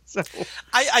that. So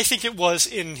I think it was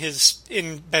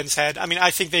in Ben's head. I mean, I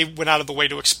think they went out of the way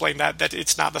to explain that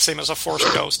it's not the same as a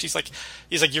Force ghost. He's like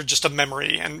you're just a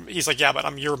memory, and he's like, yeah, but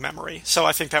I'm your memory. So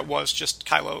I think that was just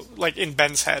Kylo, like in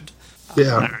Ben's head.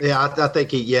 I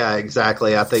think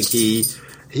exactly. I think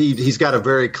he's got a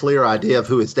very clear idea of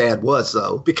who his dad was,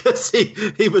 though, because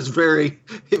he was very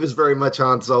much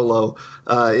Han Solo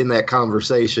in that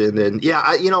conversation. And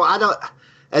I don't.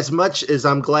 As much as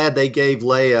I'm glad they gave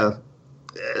Leia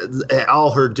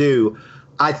all her due,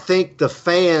 I think the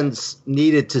fans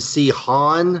needed to see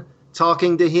Han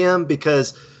talking to him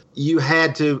because you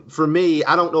had to. For me,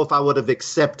 I don't know if I would have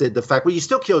accepted the fact. Well, you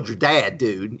still killed your dad,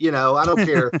 dude. I don't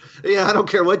care. I don't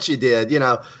care what you did.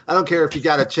 I don't care if you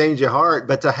got a change of heart.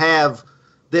 But to have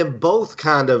them both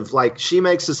kind of like she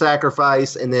makes a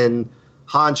sacrifice and then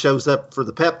Han shows up for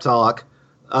the pep talk.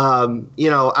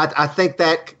 I think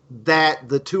that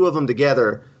the two of them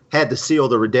together had to seal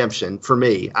the redemption for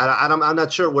me. I'm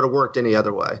not sure it would have worked any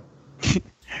other way.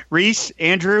 Reese,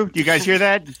 Andrew, do you guys hear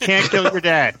that? You can't kill your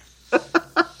dad.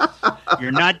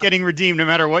 You're not getting redeemed no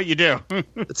matter what you do.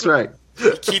 That's right.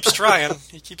 He keeps trying.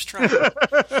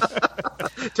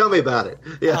 Tell me about it.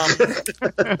 Yeah.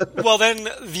 Well, then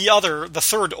the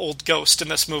third old ghost in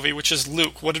this movie, which is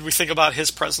Luke. What did we think about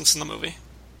his presence in the movie?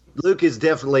 Luke is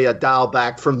definitely a dial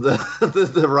back from the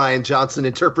Rian Johnson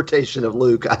interpretation of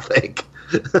Luke, I think.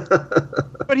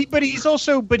 but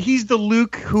he's the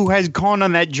Luke who has gone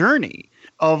on that journey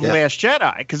of Last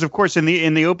Jedi, because of course in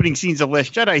the opening scenes of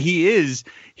Last Jedi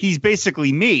he's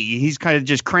basically me. He's kind of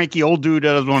just cranky old dude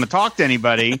that doesn't want to talk to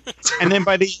anybody. And then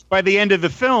by the end of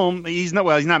the film, he's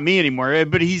not me anymore,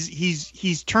 but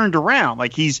he's turned around.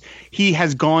 Like he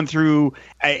has gone through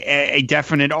a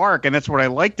definite arc, and that's what I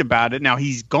liked about it. Now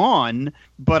he's gone,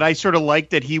 but I sort of liked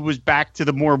that he was back to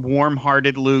the more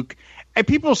warm-hearted Luke. And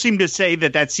people seem to say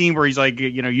that scene where he's like,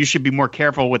 you should be more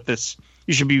careful with this.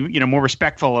 You should be, more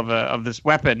respectful of this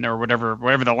weapon or whatever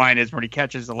the line is when he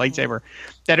catches the lightsaber.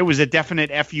 That it was a definite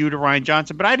FU to Rian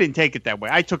Johnson, but I didn't take it that way.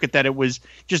 I took it that it was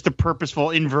just a purposeful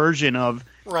inversion of,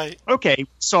 right. Okay,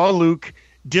 saw Luke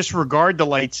disregard the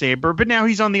lightsaber, but now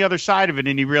he's on the other side of it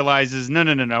and he realizes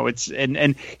no. It's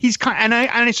and he's kind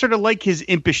I sort of like his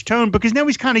impish tone because now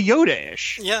he's kind of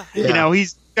Yoda-ish. Yeah.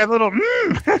 He's got a little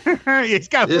he's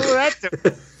got a little of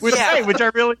that which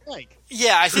I really like.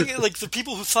 Yeah, I think like the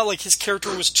people who thought like his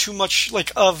character was too much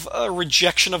like of a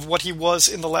rejection of what he was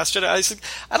in The Last Jedi,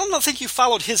 I don't think you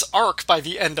followed his arc by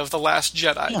the end of The Last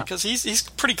Jedi because he's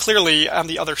pretty clearly on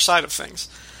the other side of things.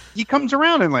 He comes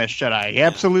around in Last Jedi. He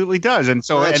absolutely does. And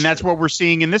so that's what we're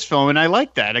seeing in this film, and I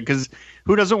like that because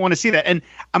who doesn't want to see that? And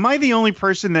am I the only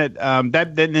person that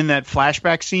that in that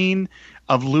flashback scene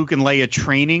of Luke and Leia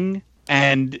training,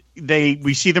 and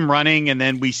we see them running, and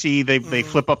then we see they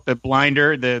flip up the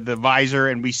blinder, the visor,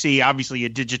 and we see obviously a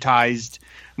digitized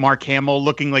Mark Hamill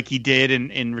looking like he did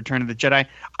in Return of the Jedi.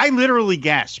 I literally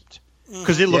gasped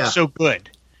because it looked so good.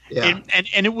 Yeah.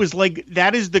 And it was like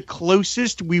that is the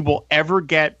closest we will ever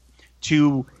get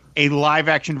to a live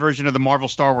action version of the Marvel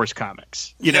Star Wars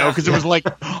comics, because it was like,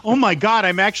 oh my God,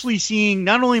 I'm actually seeing,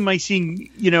 not only am I seeing,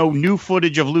 new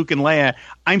footage of Luke and Leia,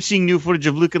 I'm seeing new footage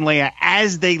of Luke and Leia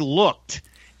as they looked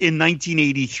in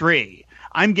 1983.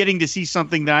 I'm getting to see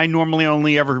something that I normally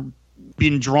only ever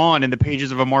been drawn in the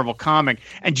pages of a Marvel comic,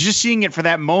 and just seeing it for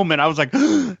that moment, I was like,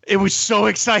 it was so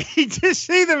exciting to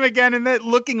see them again, and that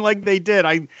looking like they did.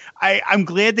 I'm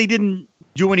glad they didn't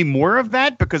do any more of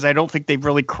that, because I don't think they've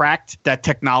really cracked that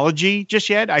technology just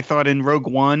yet. I thought in Rogue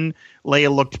One,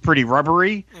 Leia looked pretty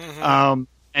rubbery.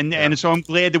 And so I'm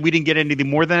glad that we didn't get anything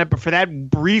more than that. But for that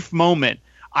brief moment,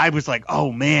 I was like,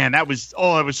 oh man, it was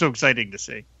so exciting to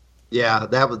see. Yeah,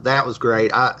 that was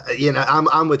great.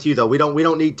 I'm with you though. We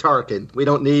don't need Tarkin. We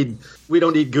don't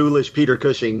need ghoulish Peter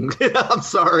Cushing. I'm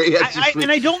sorry.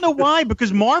 And I don't know why,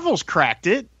 because Marvel's cracked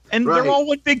it. And they're all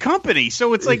one big company.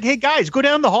 So it's like, hey, guys, go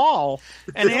down the hall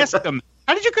and ask them,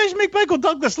 how did you guys make Michael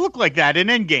Douglas look like that in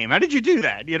Endgame? How did you do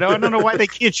that? I don't know why they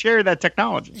can't share that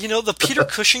technology. The Peter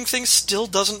Cushing thing still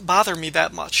doesn't bother me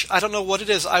that much. I don't know what it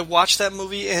is. I watched that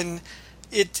movie and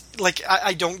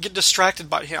I don't get distracted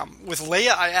by him. With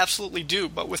Leia, I absolutely do.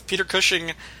 But with Peter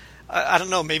Cushing, I don't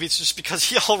know. Maybe it's just because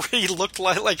he already looked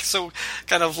like so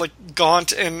kind of like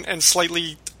gaunt and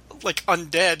slightly like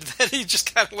undead that he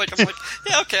just kind of like, I'm like,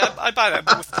 yeah, okay, I buy that.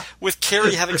 But with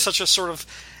Carrie having such a sort of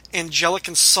angelic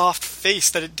and soft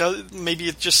face that it does, maybe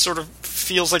it just sort of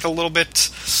feels like a little bit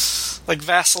like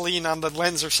Vaseline on the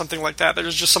lens or something like that.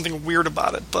 There's just something weird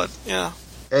about it, but yeah.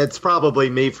 It's probably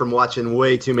me from watching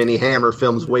way too many Hammer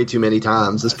films way too many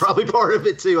times. It's probably part of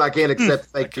it too. I can't accept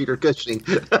fake Peter Cushing.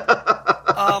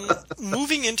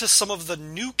 Moving into some of the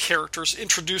new characters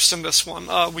introduced in this one,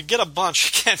 we get a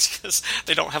bunch again because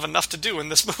they don't have enough to do in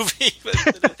this movie.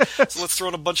 So let's throw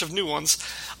in a bunch of new ones.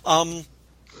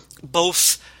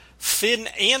 Both Finn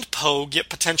and Poe get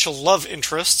potential love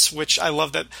interests, which I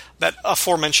love that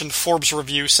aforementioned Forbes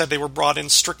review said they were brought in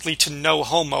strictly to no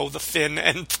homo, the Finn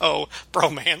and Poe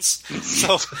bromance.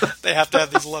 So they have to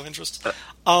have these love interests.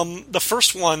 The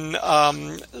first one,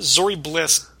 Zori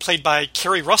Bliss, played by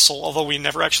Kerry Russell, although we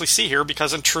never actually see her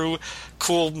because in true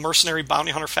cool mercenary bounty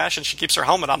hunter fashion, she keeps her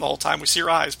helmet on the whole time. We see her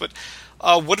eyes. But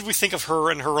what did we think of her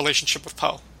and her relationship with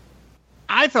Poe?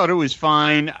 I thought it was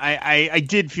fine. I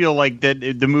did feel like that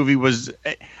the movie was.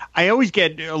 I always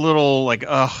get a little like,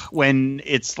 when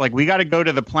it's like we got to go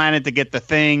to the planet to get the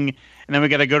thing, and then we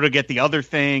got to go to get the other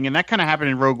thing, and that kind of happened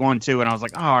in Rogue One too. And I was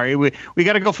like, all right, we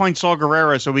got to go find Saw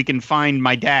Gerrera so we can find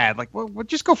my dad. Like, well,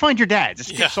 just go find your dad. Just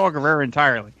skip Saw Gerrera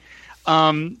entirely.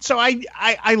 So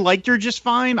I liked her just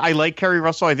fine. I like Kerry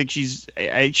Russell. I think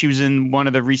she was in one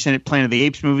of the recent Planet of the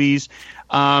Apes movies.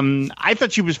 I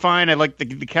thought she was fine. I liked the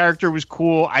character was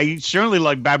cool. I certainly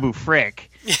liked Babu Frick.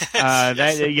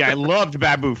 I loved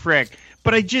Babu Frick.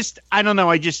 But I don't know.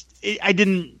 I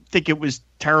didn't think it was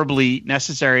terribly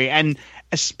necessary. And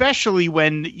especially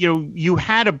when, you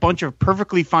had a bunch of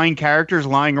perfectly fine characters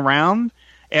lying around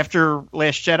after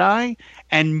Last Jedi.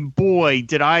 And boy,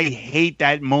 did I hate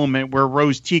that moment where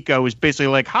Rose Tico was basically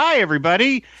like, hi,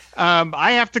 everybody.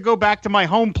 I have to go back to my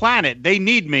home planet. They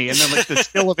need me. And then like the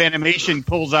still of animation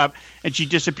pulls up and she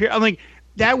disappears. I'm like,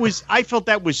 I felt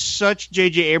that was such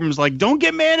J.J. Abrams, like, don't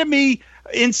get mad at me,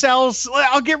 incels.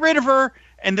 I'll get rid of her.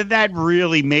 And that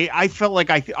really I felt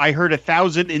like I heard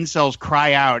 1,000 incels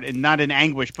cry out, and not in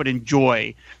anguish, but in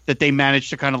joy that they managed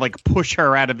to kind of like push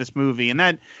her out of this movie.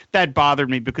 And that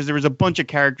bothered me because there was a bunch of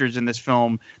characters in this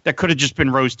film that could have just been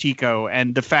Rose Tico.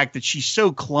 And the fact that she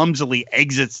so clumsily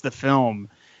exits the film,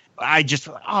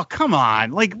 oh, come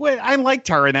on. Like, I liked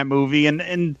her in that movie.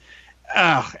 And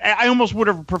I almost would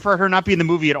have preferred her not be in the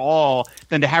movie at all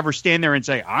than to have her stand there and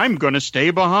say, I'm going to stay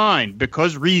behind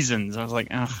because reasons. I was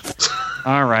like,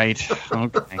 all right.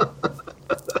 Okay.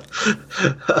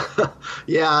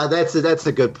 Yeah, that's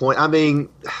a good point. I mean,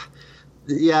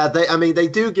 yeah, they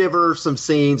do give her some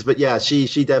scenes, but yeah, she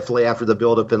definitely, after the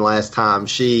build-up in Last Time,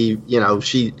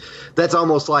 that's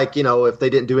almost like, if they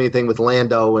didn't do anything with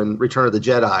Lando and Return of the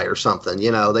Jedi or something,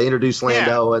 they introduce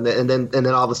Lando and then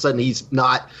all of a sudden he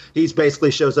basically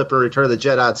shows up in Return of the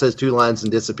Jedi and says 2 lines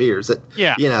and disappears. It's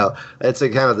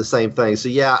kind of the same thing. So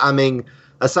yeah, I mean,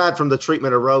 aside from the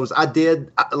treatment of Rose, I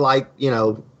did like,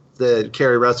 the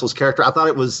Kerry Russell's character. I thought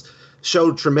it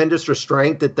showed tremendous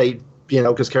restraint that they,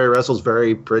 because Kerry Russell's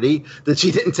very pretty, that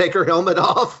she didn't take her helmet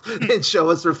off and show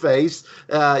us her face.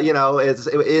 It's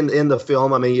in the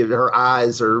film. I mean, her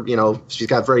eyes are, she's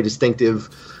got very distinctive,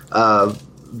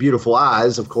 beautiful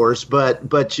eyes, of course. But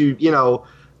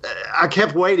I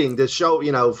kept waiting to show,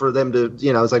 for them to,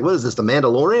 it's like, what is this, the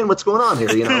Mandalorian? What's going on here?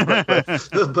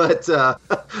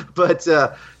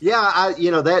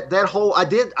 That whole,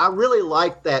 I really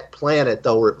liked that planet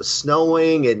though, where it was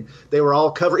snowing and they were all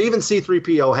covered. Even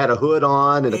C-3PO had a hood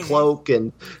on and a cloak.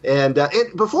 And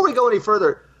before we go any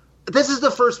further, this is the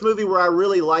first movie where I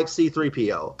really like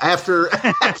C-3PO. After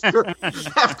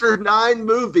 9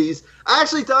 movies, I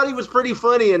actually thought he was pretty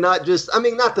funny and not just. I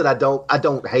mean, not that I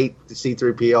don't hate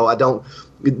C-3PO. I don't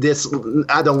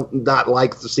not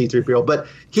like the C-3PO, but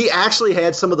he actually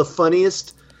had some of the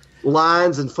funniest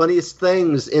lines and funniest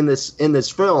things in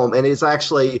this film, and it's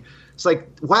like,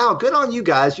 wow, good on you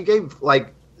guys. You gave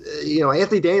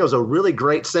Anthony Daniels a really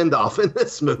great send-off in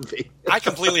this movie. I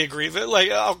completely agree.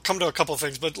 I'll come to a couple of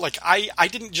things, but I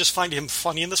didn't just find him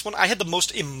funny in this one. I had the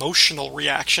most emotional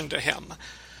reaction to him.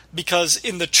 Because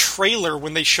in the trailer,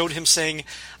 when they showed him saying,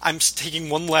 "I'm taking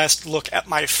one last look at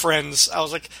my friends," I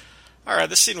was like, all right,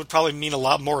 this scene would probably mean a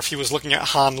lot more if he was looking at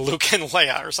Han, Luke, and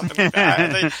Leia or something like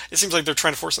that. It seems like they're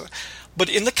trying to force it. But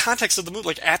in the context of the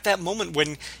movie, at that moment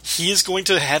when he is going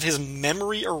to have his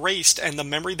memory erased, and the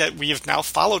memory that we have now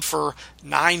followed for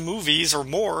 9 movies or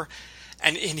more,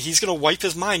 and he's going to wipe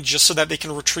his mind just so that they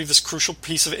can retrieve this crucial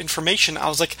piece of information, I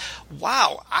was like,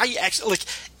 wow, I actually,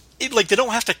 they don't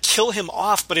have to kill him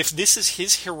off, but if this is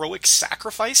his heroic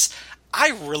sacrifice,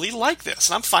 I really like this,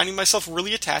 and I'm finding myself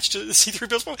really attached to the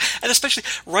C-3PO's moment. And especially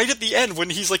right at the end when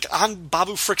he's on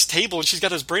Babu Frick's table and she's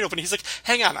got his brain open, he's like,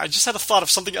 hang on, I just had a thought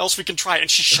of something else we can try, and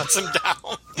she shuts him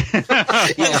down.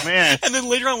 Oh, man. And then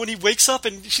later on when he wakes up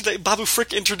and Babu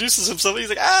Frick introduces himself, he's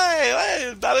like,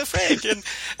 hey, Babu Frick, and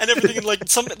everything, and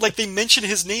they mention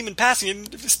his name in passing, and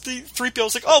the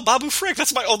 3PO's like, oh, Babu Frick,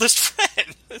 that's my oldest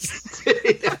friend.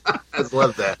 I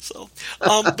love that. So,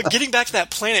 but getting back to that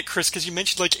planet, Chris, because you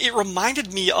mentioned, it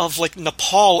reminded me of,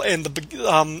 Nepal and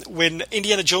when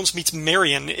Indiana Jones meets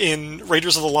Marion in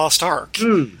Raiders of the Lost Ark.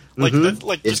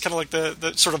 Just kind of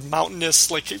the sort of mountainous,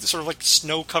 sort of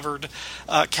snow-covered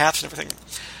caps and everything.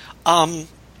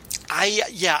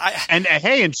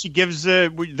 And she gives,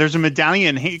 there's a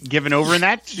medallion given over in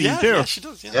that scene, too. Yeah, she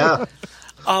does, yeah.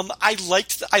 I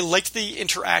liked the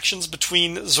interactions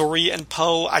between Zori and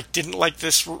Poe. I didn't like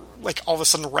this, all of a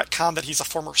sudden retcon that he's a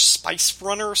former spice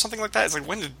runner or something like that. It's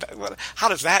how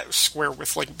does that square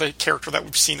with the character that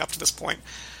we've seen up to this point?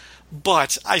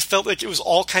 But I felt like it was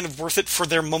all kind of worth it for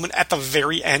their moment at the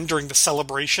very end during the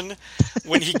celebration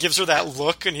when he gives her that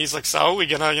look and he's like, so we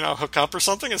gonna, hook up or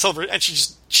something and celebrate? And she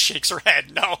just shakes her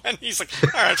head no. And he's like,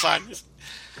 all right, fine.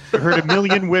 I heard a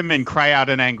million women cry out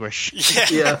in anguish.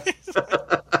 Yeah.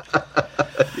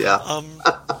 Yeah.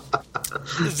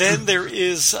 Then there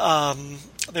is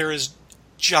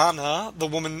Jannah, the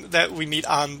woman that we meet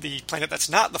on the planet that's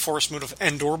not the forest moon of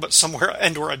Endor, but somewhere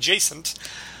Endor adjacent,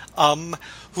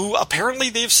 who apparently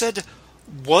they've said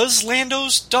was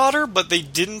Lando's daughter, but they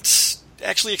didn't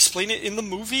actually explain it in the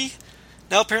movie.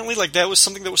 Now apparently, that was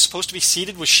something that was supposed to be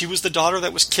seeded, was she was the daughter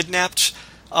that was kidnapped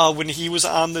when he was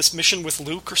on this mission with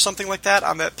Luke or something like that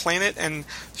on that planet, and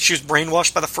she was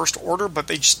brainwashed by the First Order, but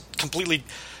they just completely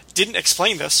didn't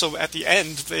explain this, so at the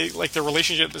end, their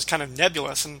relationship is kind of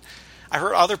nebulous, and I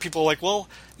heard other people well,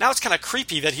 now it's kind of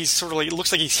creepy that he's sort of it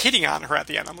looks like he's hitting on her at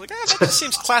the end. I'm like, that just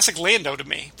seems classic Lando to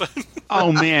me. But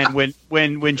oh man,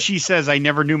 when she says, I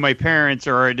never knew my parents,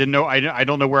 or I don't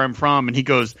know where I'm from, and he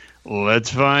goes, let's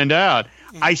find out.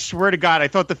 I swear to God, I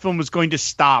thought the film was going to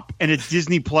stop and a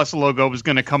Disney Plus logo was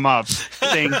going to come up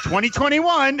saying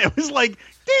 2021. It was like,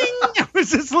 ding! It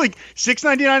was just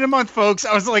 $6.99 a month, folks.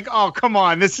 I was like, oh, come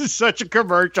on. This is such a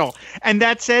commercial. And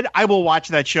that said, I will watch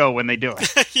that show when they do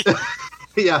it.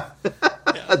 Yeah.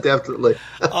 Definitely.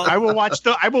 I will watch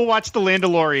the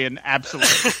Landalorian. Absolutely.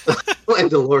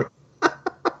 Landalorian.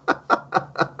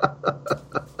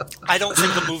 I don't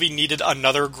think the movie needed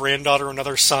another granddaughter,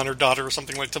 another son or daughter or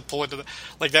something to pull into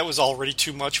that was already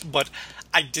too much, but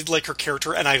I did like her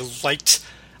character, and I liked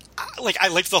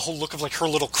the whole look of her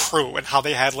little crew and how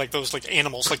they had those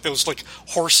animals, those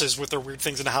horses with their weird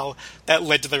things, and how that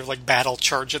led to their battle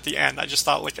charge at the end. I just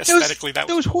thought aesthetically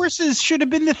those horses should have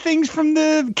been the things from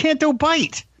the Canto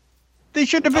Bight. They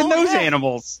should have been those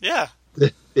animals. Yeah.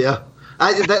 Yeah.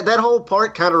 That whole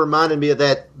part kind of reminded me of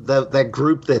that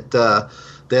group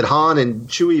that Han and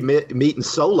Chewie meet in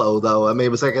Solo, though. I mean, it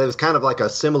was kind of like a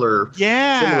similar feel.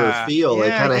 Yeah,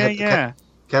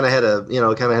 kind of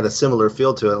had a similar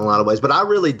feel to it in a lot of ways. But I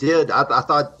really did. I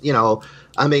thought,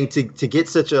 to get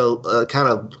such a kind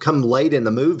of come late in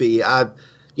the movie, I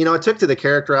took to the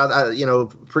character,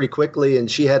 pretty quickly,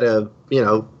 and she had a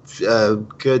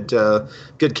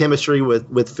good chemistry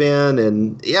with Finn,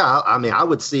 and I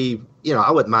would see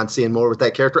I wouldn't mind seeing more with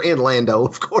that character and Lando,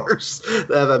 of course.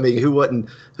 I mean, who wouldn't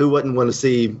want to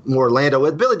see more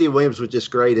Lando? Billy Dee Williams was just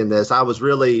great in this. I was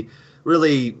really,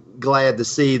 really glad to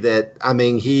see that. I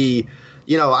mean, he,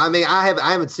 I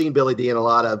haven't seen Billy Dee in a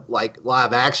lot of like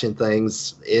live action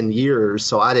things in years,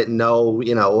 so I didn't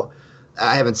know,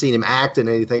 I haven't seen him act in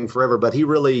anything forever, but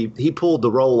he pulled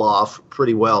the role off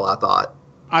pretty well, I thought.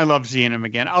 I love seeing him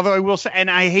again. Although I will say, and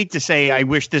I hate to say, I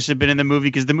wish this had been in the movie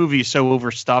because the movie is so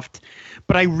overstuffed,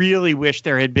 but I really wish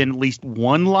there had been at least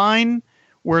one line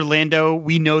where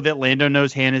we know that Lando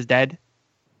knows Han is dead.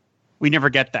 We never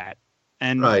get that.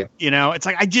 And, right. It's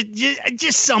like, I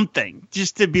just something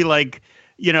just to be like,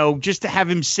 just to have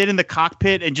him sit in the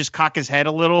cockpit and just cock his head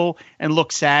a little and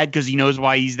look sad because he knows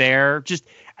why he's there.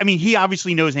 He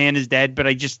obviously knows Han is dead, but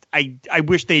I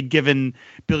wish they'd given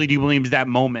Billy Dee Williams that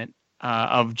moment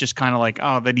of just kind of like,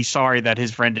 oh, that he's sorry that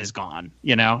his friend is gone.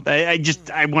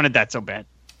 I wanted that so bad.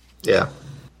 Yeah.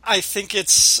 I think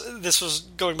this was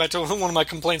going back to one of my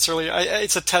complaints earlier.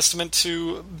 It's a testament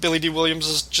to Billy Dee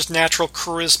Williams' just natural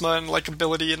charisma and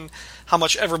likability and how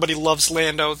much everybody loves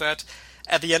Lando that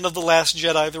at the end of The Last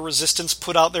Jedi, the Resistance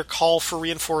put out their call for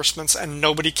reinforcements and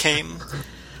nobody came.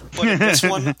 But in this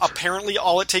one, apparently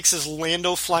all it takes is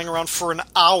Lando flying around for an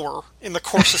hour in the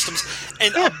core systems,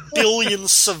 and a billion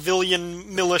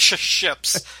civilian militia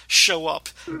ships show up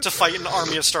to fight an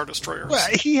army of Star Destroyers. Well,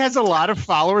 he has a lot of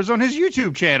followers on his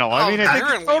YouTube channel. I think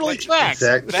it's totally tracks.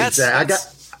 Exactly.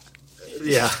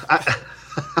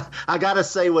 I got to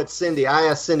say what Cindy, I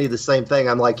asked Cindy the same thing.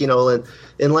 I'm like, in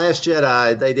Last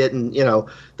Jedi, they didn't,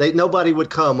 nobody would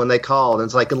come when they called. And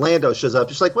it's like, and Lando shows up.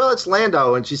 She's like, well, it's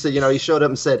Lando. And she said, he showed up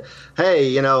and said,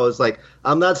 hey, it's like,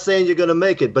 I'm not saying you're going to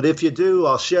make it, but if you do,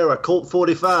 I'll share a Colt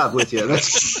 45 with you.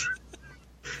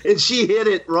 And she hit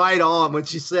it right on when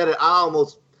she said it. I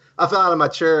fell out of my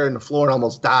chair in the floor and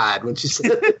almost died when she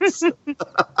said it.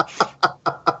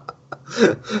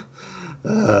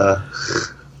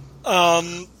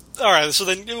 All right, so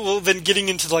then getting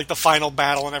into like the final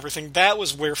battle and everything, that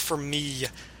was where for me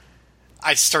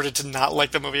I started to not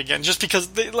like the movie again, just because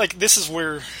this is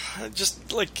where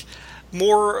just like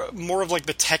more of like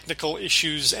the technical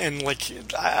issues and like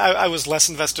I was less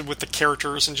invested with the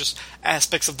characters and just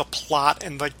aspects of the plot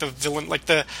and like the villain, like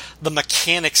the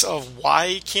mechanics of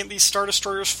why can't these Star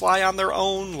Destroyers fly on their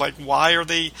own, like why are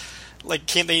they. Like,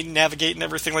 can't they navigate and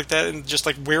everything like that? And just,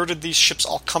 like, where did these ships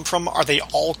all come from? Are they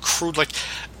all crewed? Like,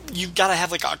 you've got to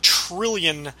have, like, a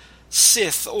trillion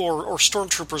Sith or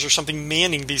stormtroopers or something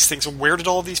manning these things. Where did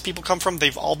all these people come from?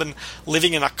 They've all been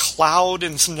living in a cloud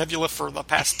in some nebula for the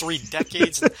past 3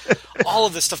 decades. And all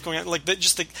of this stuff going on. Like,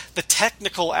 the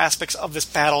technical aspects of this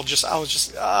battle, I was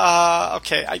just,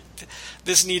 okay,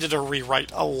 this needed a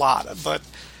rewrite a lot.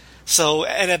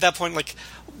 And at that point, like,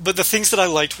 but the things that I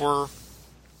liked were,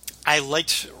 I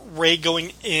liked Rey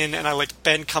going in, and I liked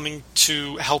Ben coming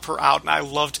to help her out, and I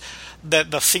loved the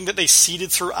thing that they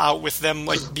seeded throughout with them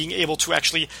like being able to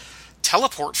actually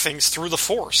teleport things through the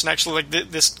Force, and actually like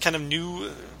this kind of new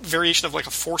variation of like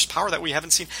a Force power that we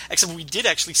haven't seen, except we did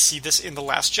actually see this in The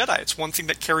Last Jedi. It's one thing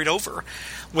that carried over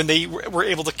when they were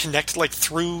able to connect like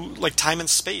through like time and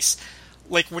space,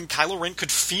 like when Kylo Ren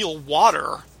could feel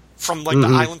water from like the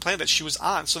island planet that she was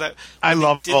on, so that I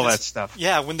love all that stuff.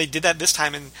 Yeah, when they did that this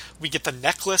time, and we get the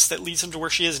necklace that leads him to where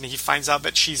she is, and he finds out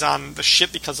that she's on the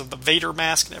ship because of the Vader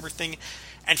mask and everything.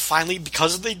 And finally,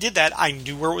 because they did that, I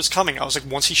knew where it was coming. I was like,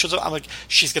 once he shows up, I'm like,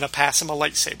 she's gonna pass him a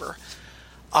lightsaber.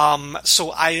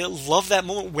 So I love that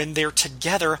moment when they're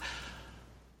together.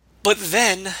 But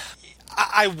then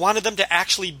I wanted them to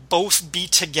actually both be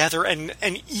together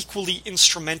and equally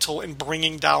instrumental in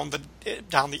bringing down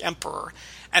the Emperor.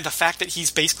 And the fact that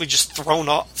he's basically just thrown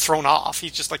off,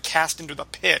 he's just like cast into the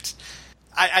pit.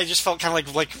 I just felt kind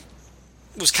of like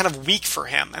it was kind of weak for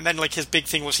him. And then like his big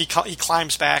thing was he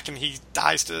climbs back and he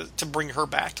dies to bring her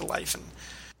back to life. And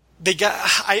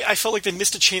I felt like they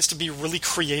missed a chance to be really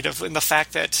creative in the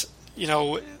fact that it's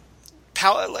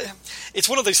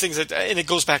one of those things that, and it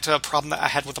goes back to a problem that I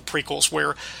had with the prequels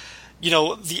where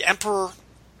the Emperor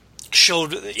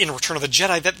showed in Return of the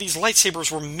Jedi that these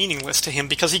lightsabers were meaningless to him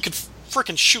because he could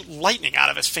freaking shoot lightning out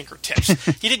of his fingertips.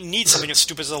 He didn't need something as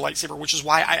stupid as a lightsaber, which is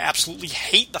why I absolutely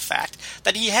hate the fact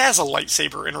that he has a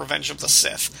lightsaber in Revenge of the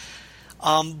Sith.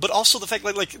 But also the fact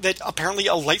that apparently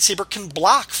a lightsaber can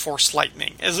block Force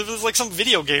lightning, as if it was like some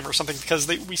video game or something, because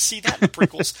we see that in the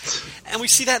prequels, and we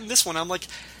see that in this one. I'm like,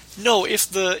 no, if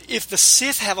the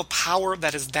Sith have a power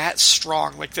that is that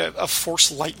strong, like of Force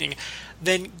lightning,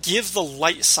 then give the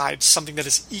light side something that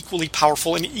is equally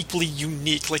powerful and equally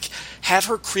unique. Like, have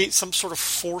her create some sort of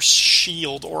force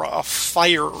shield or a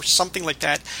fire or something like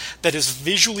that that is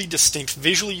visually distinct,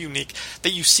 visually unique,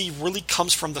 that you see really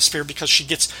comes from the Spear, because she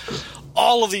gets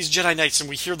all of these Jedi Knights, and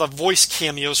we hear the voice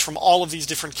cameos from all of these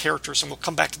different characters, and we'll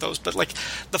come back to those. But, like,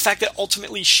 the fact that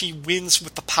ultimately she wins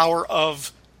with the power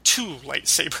of 2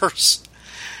 lightsabers.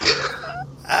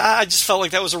 I just felt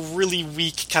like that was a really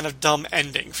weak, kind of dumb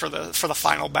ending for the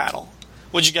final battle.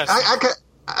 What'd you guys think?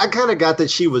 I kind of got that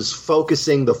she was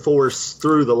focusing the Force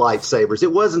through the lightsabers.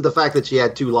 It wasn't the fact that she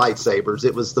had 2 lightsabers.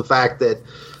 It was the fact that,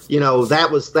 that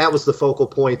was the focal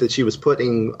point that she was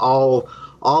putting all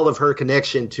of her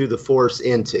connection to the Force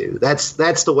into. That's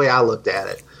the way I looked at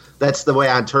it. That's the way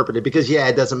I interpret it, because,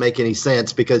 it doesn't make any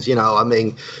sense because,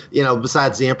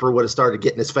 besides the Emperor would have started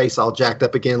getting his face all jacked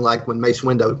up again, like when Mace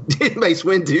Windu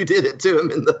did it to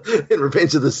him in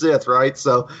Revenge of the Sith, right?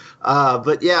 So,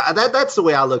 but yeah, that's the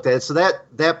way I looked at it. So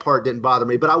that part didn't bother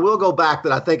me. But I will go back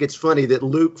that I think it's funny that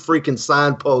Luke freaking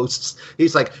signposts.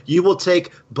 He's like, you will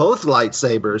take both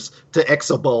lightsabers to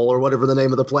Exobol or whatever the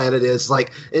name of the planet is.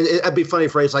 Like, it'd be funny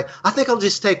phrase like, I think I'll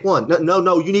just take one.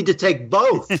 No, you need to take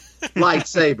both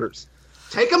lightsabers.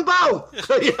 Take them both.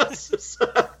 Yes.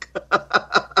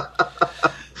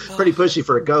 Pretty pushy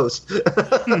for a ghost.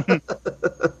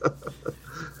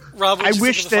 Rob, I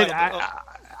wish that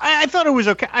I thought it was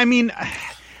okay. I mean,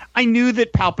 I knew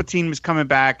that Palpatine was coming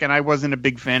back, and I wasn't a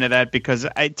big fan of that because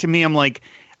to me, I'm like,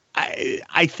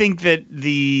 I think that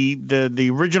the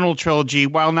original trilogy,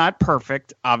 while not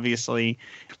perfect, obviously,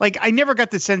 like I never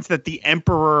got the sense that the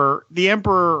Emperor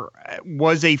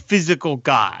was a physical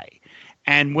guy.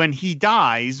 And when he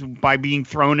dies by being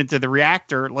thrown into the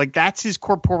reactor, like that's his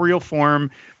corporeal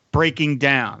form breaking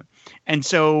down. And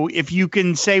so if you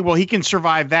can say, well, he can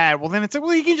survive that, well, then it's like,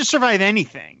 well, he can just survive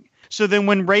anything. So then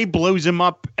when Rey blows him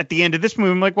up at the end of this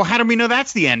movie, I'm like, well, how do we know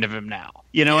that's the end of him now?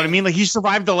 You know what I mean? Like, he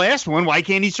survived the last one. Why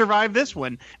can't he survive this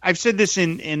one? I've said this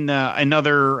in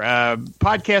another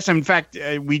podcast. In fact,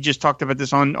 we just talked about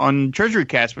this on Treasury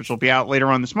Cast, which will be out later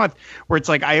on this month, where it's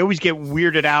like I always get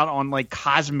weirded out on like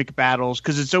cosmic battles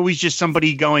because it's always just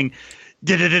somebody going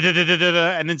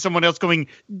da-da-da-da-da-da-da, and then someone else going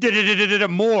da-da-da-da-da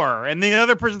more, and the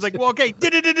other person's like, well, okay,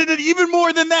 da-da-da-da-da, even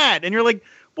more than that, and you're like,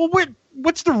 well,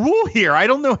 what's the rule here? I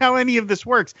don't know how any of this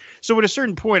works. So at a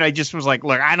certain point, I just was like,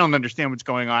 look, I don't understand what's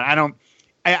going on.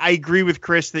 I agree with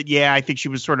Chris that, yeah, I think she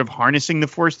was sort of harnessing the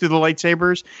Force through the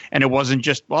lightsabers, and it wasn't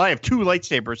just, well, I have 2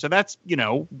 lightsabers, so that's,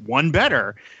 one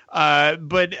better.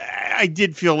 But I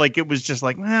did feel like it was just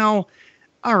like, well,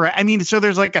 all right. I mean, so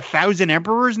there's like 1,000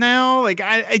 emperors now. Like,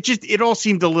 it all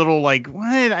seemed a little like,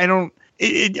 what?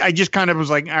 I just kind of was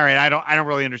like, all right, I don't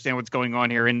really understand what's going on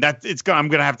here, and I'm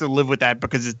gonna have to live with that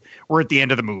because we're at the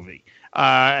end of the movie,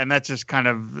 and that's just kind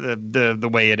of the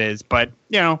way it is. But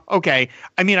okay.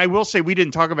 I mean, I will say we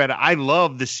didn't talk about it. I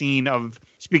love the scene of,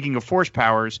 speaking of Force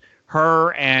powers,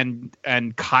 her and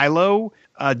Kylo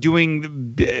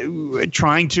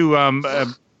trying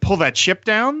to pull that ship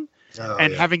down.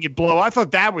 Having it blow. I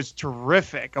thought that was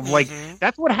terrific. Of like,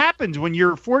 that's what happens when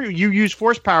you use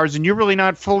Force powers and you're really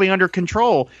not fully under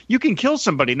control. You can kill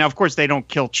somebody. Now, of course, they don't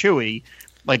kill Chewie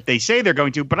like they say they're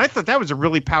going to, but I thought that was a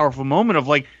really powerful moment of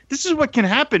like, this is what can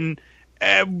happen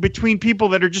between people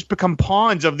that are just become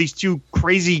pawns of these 2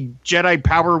 crazy Jedi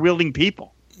power wielding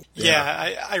people.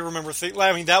 Yeah, I remember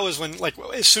I mean, that was when, like,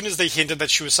 as soon as they hinted that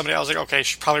she was somebody, I was like, okay,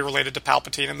 she's probably related to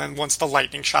Palpatine. And then once the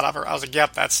lightning shot out of her, I was like,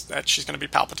 yep, that she's going to be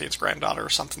Palpatine's granddaughter or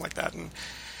something like that. And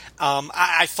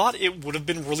I thought it would have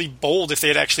been really bold if they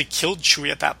had actually killed Chewie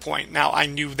at that point. Now, I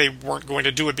knew they weren't going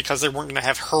to do it because they weren't going to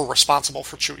have her responsible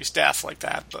for Chewie's death like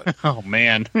that. But oh,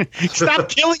 man. Stop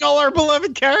killing all our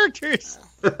beloved characters.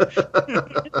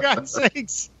 For God's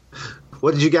sakes.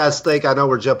 What did you guys think? I know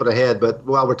we're jumping ahead, but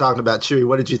while we're talking about Chewie,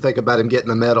 what did you think about him getting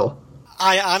the medal?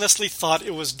 I honestly thought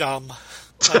it was dumb.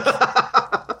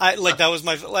 I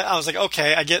was like,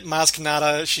 okay, I get Maz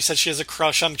Kanata. She said she has a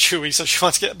crush on Chewie, so she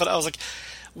wants to get. But I was like,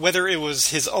 whether it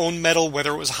was his own medal,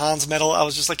 whether it was Han's medal, I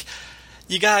was just like,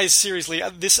 you guys, seriously,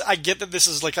 I get that this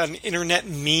is like an internet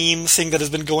meme thing that has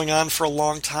been going on for a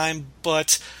long time,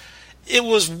 but it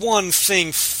was one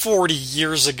thing 40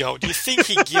 years ago. Do you think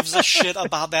he gives a shit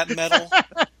about that medal?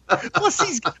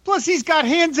 Plus he's got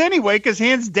Han's anyway because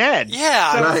Han's dead.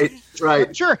 Yeah. So, right.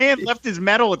 I'm sure Han left his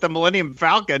medal with the Millennium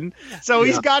Falcon, so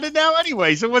he's got it now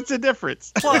anyway. So what's the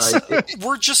difference? Plus,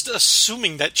 we're just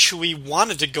assuming that Chewie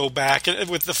wanted to go back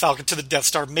with the Falcon to the Death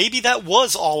Star. Maybe that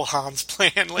was all Han's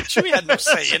plan. Like, Chewie had no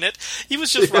say in it. He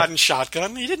was just riding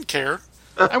shotgun. He didn't care.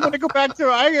 I want to go back to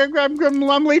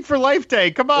I'm late for Life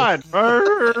Day. Come on.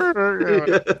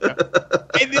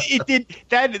 It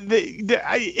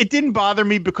didn't bother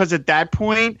me because at that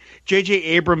point, J.J.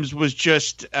 Abrams was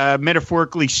just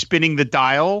metaphorically spinning the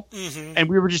dial, and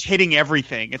we were just hitting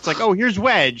everything. It's like, oh, here's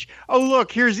Wedge. Oh,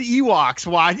 look, here's Ewoks.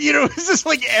 Why? It's just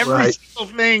like every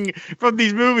single thing from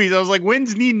these movies. I was like,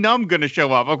 when's Nien Nunb going to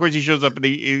show up? Of course, he shows up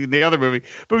in the other movie,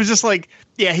 but it was just like,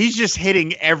 yeah, he's just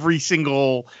hitting every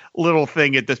single little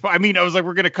thing at this point. I mean, I was like,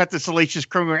 we're going to cut the Salacious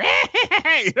Crumb.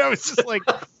 It's just like,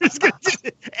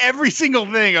 every single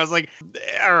thing. I was like,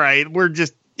 all right, we're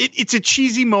just, it's a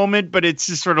cheesy moment, but it's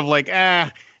just sort of like,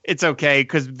 it's okay.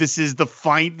 Cause this is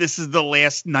the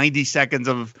last 90 seconds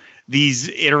of these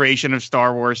iteration of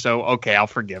Star Wars. So, okay, I'll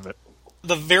forgive it.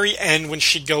 The very end when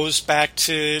she goes back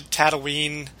to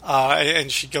Tatooine,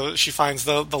 and she finds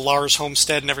the Lars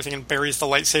homestead and everything and buries the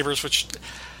lightsabers, which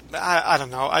I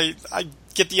don't know. I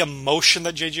get the emotion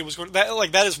that JJ was going.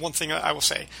 That is one thing I will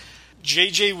say.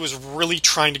 JJ was really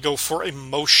trying to go for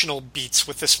emotional beats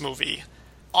with this movie,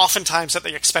 oftentimes at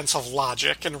the expense of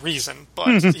logic and reason.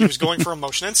 But he was going for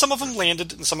emotion, and some of them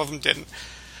landed and some of them didn't.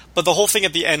 But the whole thing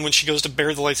at the end when she goes to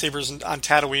bury the lightsabers on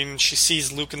Tatooine, and she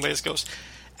sees Luke and Leia's ghost.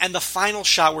 And the final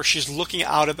shot where she's looking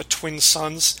out at the twin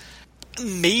suns,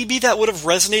 maybe that would have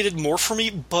resonated more for me,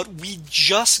 but we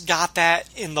just got that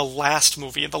in the last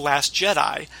movie, in The Last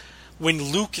Jedi.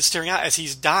 When Luke is staring out as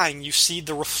he's dying, you see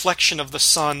the reflection of the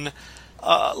sun,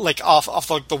 off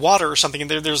like the water or something,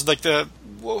 and there's like the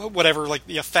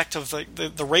effect of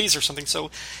the rays or something.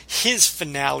 So his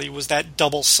finale was that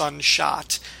double sun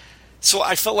shot. So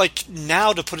I felt like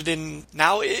now to put it in,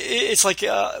 now it's like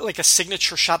a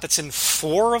signature shot that's in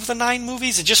 4 of the 9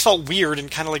 movies. It just felt weird and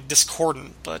kind of like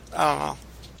discordant, but I don't know.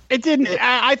 It didn't.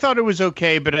 I thought it was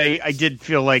okay, but I did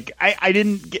feel like I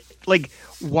didn't get like.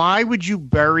 Why would you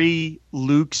bury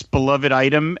Luke's beloved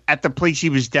item at the place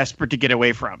he was desperate to get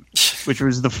away from, which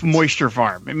was the moisture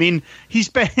farm? I mean, he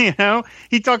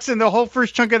talks in the whole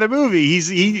first chunk of the movie.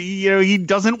 He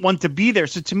doesn't want to be there.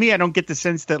 So to me, I don't get the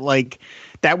sense that like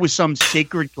that was some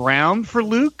sacred ground for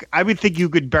Luke. I would think you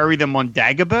could bury them on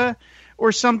Dagobah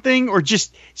or something, or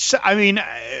just. I mean,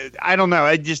 I don't know.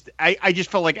 I just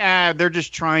felt like they're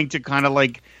just trying to kind of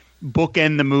like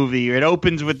bookend the movie. It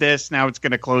opens with this, now it's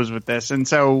going to close with this, and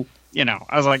so I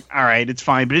was like, all right, it's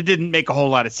fine, but it didn't make a whole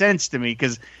lot of sense to me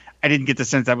because I didn't get the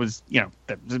sense that was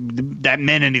that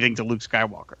meant anything to Luke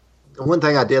Skywalker. One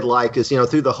thing I did like is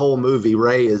through the whole movie,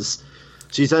 Rey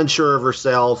she's unsure of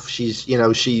herself. She's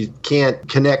she can't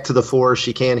connect to the Force.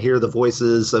 She can't hear the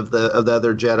voices of the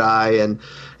other Jedi,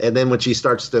 and then when she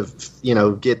starts to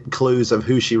get clues of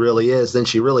who she really is, then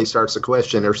she really starts to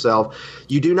question herself.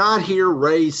 You do not hear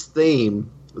Rey's theme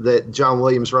that John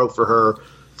Williams wrote for her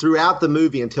throughout the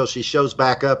movie until she shows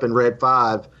back up in Red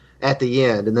 5 at the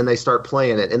end, and then they start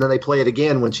playing it, and then they play it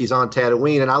again when she's on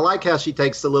Tatooine. And I like how she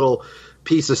takes the little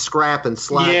piece of scrap and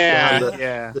slides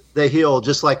down the hill,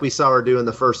 just like we saw her do in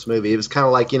the first movie. It was kind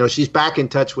of like, she's back in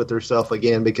touch with herself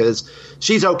again because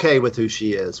she's okay with who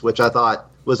she is, which I thought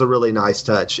was a really nice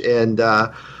touch. And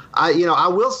I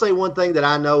will say one thing that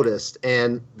I noticed,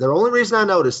 and the only reason I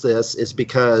noticed this is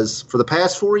because for the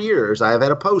past 4 years, I have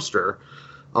had a poster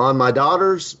on my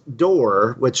daughter's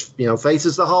door, which,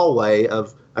 faces the hallway,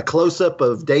 of a close-up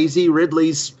of Daisy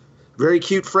Ridley's very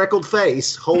cute freckled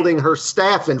face holding her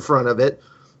staff in front of it.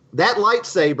 That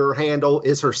lightsaber handle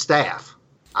is her staff.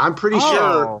 I'm pretty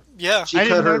sure she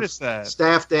cut her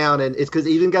staff down, and it's because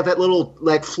it even got that little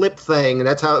like flip thing, and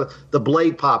that's how the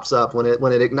blade pops up when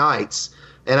it ignites.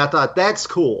 And I thought, that's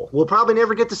cool. We'll probably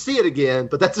never get to see it again,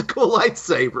 but that's a cool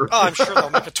lightsaber. Oh, I'm sure they'll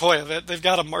make a toy of it. They've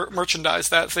got to merchandise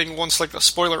that thing once like the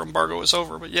spoiler embargo is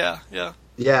over. But yeah.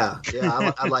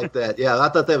 I like that. Yeah, I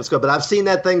thought that was good. But I've seen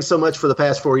that thing so much for the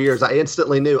past 4 years, I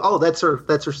instantly knew, that's her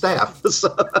staff.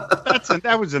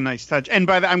 That was a nice touch. And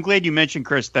I'm glad you mentioned,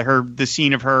 Chris, the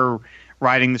scene of her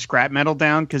riding the scrap metal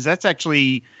down, because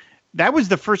that was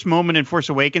the first moment in Force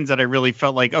Awakens that I really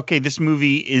felt like, okay, this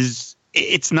movie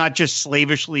it's not just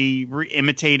slavishly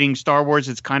imitating Star Wars.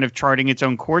 It's kind of charting its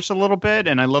own course a little bit.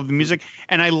 And I love the music.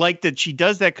 And I like that she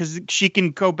does that because she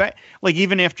can go back, like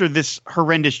even after this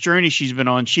horrendous journey she's been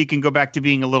on, she can go back to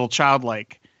being a little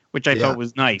childlike, which I thought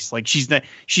was nice. Like she's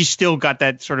still got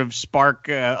that sort of spark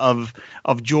of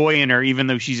joy in her, even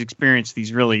though she's experienced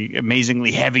these really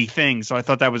amazingly heavy things. So I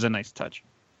thought that was a nice touch.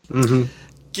 Mm-hmm.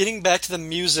 Getting back to the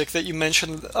music that you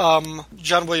mentioned,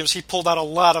 John Williams, he pulled out a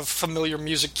lot of familiar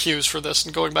music cues for this,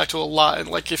 and going back to a lot. And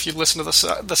like if you listen to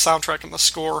the soundtrack and the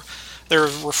score, There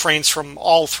are refrains from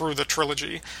all through the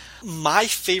trilogy. My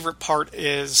favorite part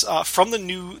is from the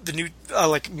new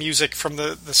music from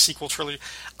the sequel trilogy.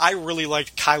 I really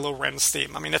liked Kylo Ren's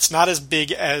theme. I mean, it's not as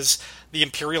big as the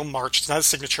Imperial March. It's not a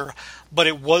signature, but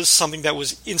it was something that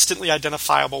was instantly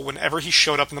identifiable. Whenever he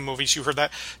showed up in the movies, you heard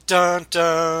that dun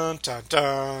dun dun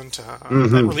dun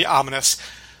dun, that really ominous.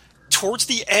 Towards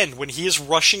the end, when he is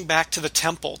rushing back to the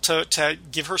temple to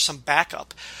give her some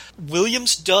backup,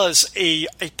 Williams does a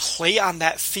play on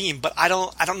that theme, but I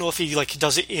don't know if he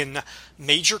does it in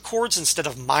major chords instead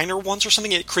of minor ones or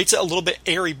something. It creates it a little bit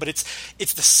airy, but it's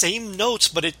the same notes,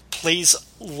 but it plays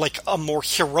like a more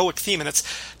heroic theme, and it's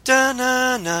da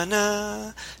na na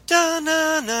na da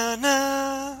na na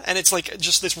na, and it's like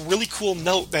just this really cool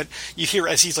note that you hear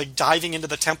as he's like diving into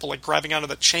the temple, like grabbing onto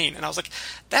the chain. And I was like,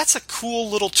 that's a cool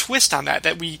little twist on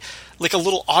that we like a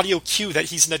little audio cue that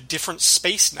he's in a different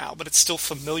space now, but it's still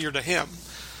familiar to him.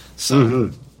 So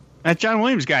that John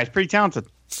Williams guy is pretty talented.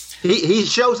 He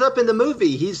shows up in the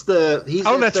movie. He's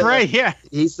right. Yeah,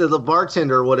 he's the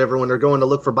bartender or whatever when they're going to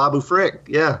look for Babu Frick.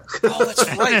 Yeah. Oh, that's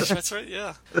right. That's right.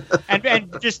 Yeah.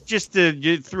 And just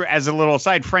through as a little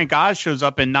aside, Frank Oz shows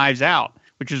up in Knives Out,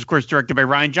 which is of course directed by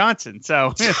Rian Johnson.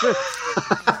 So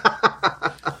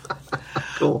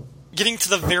cool. Getting to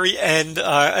the very end,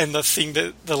 and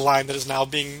the line that is now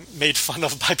being made fun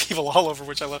of by people all over,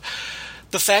 which I love.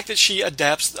 The fact that she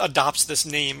adopts this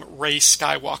name, Rey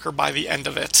Skywalker, by the end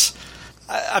of it.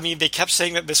 I mean, they kept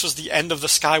saying that this was the end of the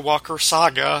Skywalker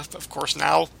saga. Of course,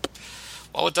 now,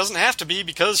 well, it doesn't have to be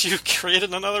because you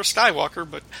created another Skywalker,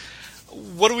 but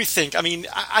what do we think? I mean,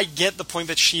 I get the point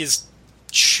that she is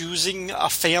choosing a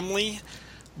family,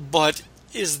 but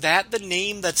is that the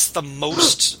name that's the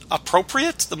most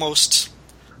appropriate? The most...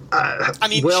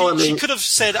 she could have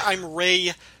said, I'm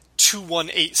Rey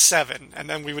 2187, and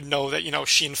then we would know that,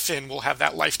 she and Finn will have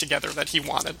that life together that he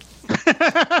wanted.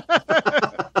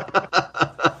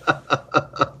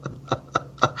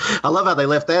 I love how they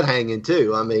left that hanging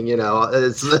too. I mean,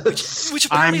 which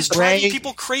apparently is driving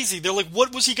people crazy. They're like,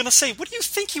 what was he going to say? What do you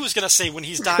think he was going to say when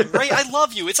he's dying? Rey, I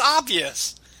love you. It's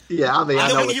obvious. Yeah, I mean, I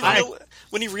know.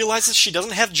 When he realizes she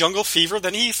doesn't have jungle fever,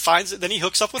 then he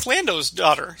hooks up with Lando's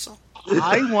daughter. So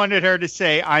I wanted her to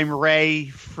say, I'm Rey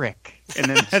Frick. And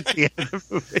then that's the end of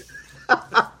the movie.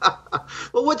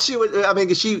 Well,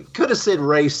 she could have said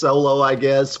Rey Solo, I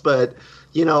guess, but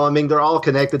they're all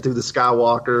connected through the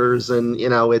Skywalkers, and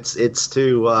it's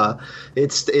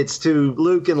to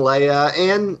Luke and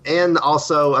Leia, and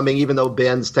also, even though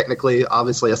Ben's technically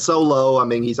obviously a Solo,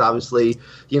 he's obviously,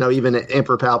 even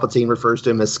Emperor Palpatine refers to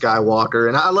him as Skywalker,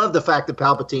 and I love the fact that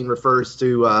Palpatine refers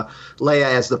to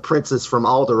Leia as the princess from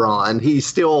Alderaan. He's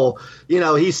still,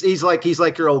 he's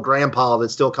like your old grandpa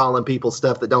that's still calling people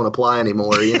stuff that don't apply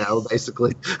anymore.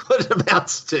 Basically what it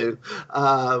amounts to.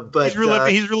 But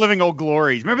he's reliving old glory.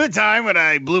 Remember the time when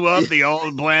I blew up the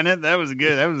old planet? That was the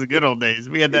good old days.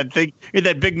 We had that thing,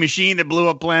 that big machine that blew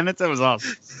up planets. That was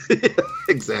awesome.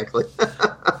 Exactly.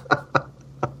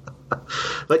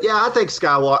 But yeah, I think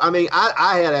Skywalker.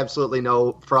 I had absolutely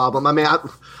no problem.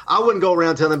 I wouldn't go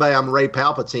around telling anybody I'm Rey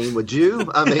Palpatine, would you?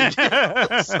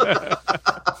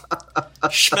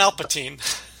 Schmalpatine.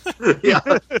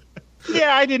 Yeah.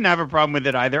 Yeah, I didn't have a problem with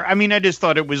it either. I just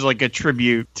thought it was like a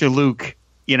tribute to Luke.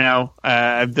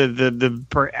 I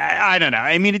don't know.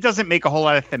 It doesn't make a whole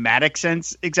lot of thematic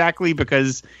sense exactly,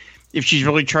 because if she's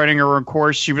really charting her own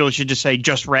course, she really should just say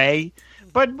just Rey.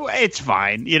 But it's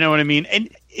fine. You know what I mean?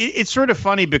 And it's sort of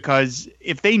funny because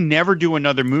if they never do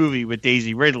another movie with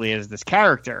Daisy Ridley as this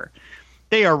character,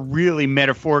 they are really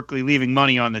metaphorically leaving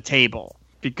money on the table,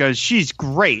 because she's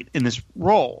great in this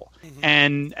role. Mm-hmm.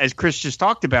 And as Chris just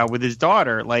talked about with his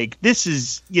daughter, like, this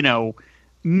is,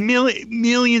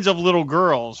 millions of little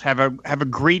girls have a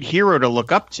great hero to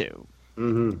look up to.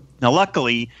 Mm-hmm. Now,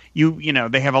 luckily,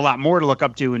 they have a lot more to look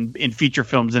up to in feature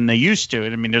films than they used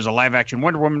to. There's a live action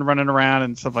Wonder Woman running around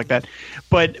and stuff like that.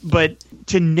 But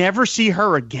to never see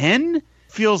her again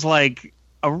feels like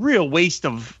a real waste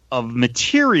of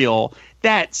material.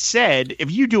 That said, if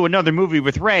you do another movie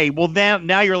with Rey, well,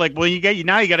 now you're like, well, you got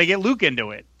to get Luke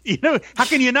into it. How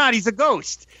can you not? He's a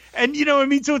ghost. And you know what I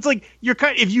mean? So it's like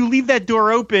if you leave that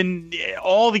door open,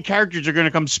 all the characters are going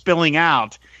to come spilling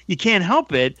out. You can't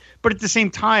help it. But at the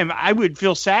same time, I would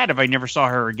feel sad if I never saw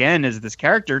her again as this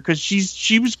character, because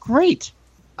she was great.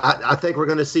 I think we're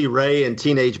going to see Rey and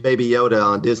Teenage Baby Yoda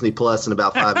on Disney Plus in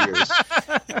about 5 years.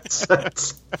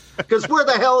 Because where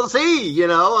the hell is he?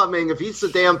 If he's so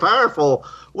damn powerful,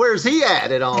 where's he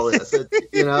at in all this?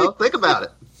 Think about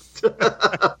it.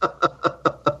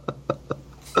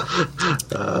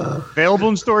 Available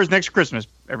in stores next Christmas,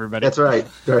 everybody. That's right.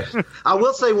 I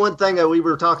will say one thing that we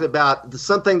were talking about,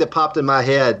 something that popped in my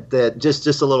head that just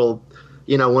a little,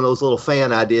 one of those little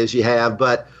fan ideas you have.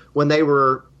 But when they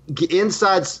were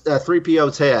inside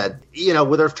 3PO's head,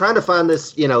 where they're trying to find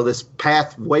this, this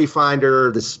path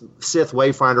wayfinder, this Sith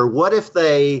wayfinder, what if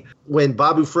when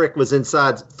Babu Frick was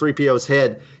inside 3PO's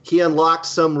head, he unlocked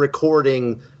some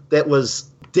recording that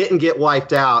didn't get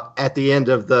wiped out at the end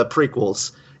of the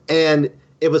prequels, and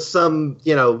it was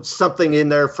something in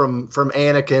there from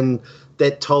Anakin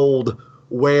that told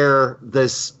where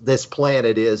this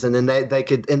planet is, and then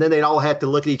they'd all have to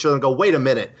look at each other and go, wait a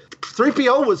minute,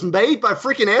 3PO was made by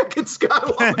freaking Anakin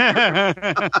Skywalker.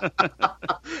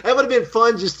 That would have been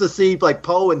fun just to see like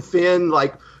Poe and Finn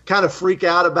like kind of freak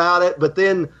out about it, but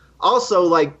then also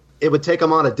like it would take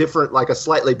them on a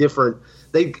slightly different.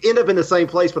 They end up in the same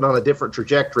place but on a different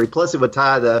trajectory. Plus, it would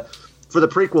for the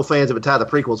prequel fans, it would tie the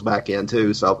prequels back in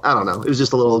too. So I don't know. It was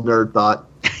just a little nerd thought.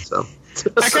 So.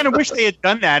 I kind of wish they had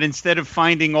done that instead of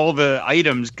finding all the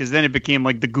items, because then it became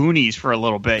like the Goonies for a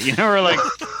little bit, or like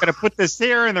gotta put this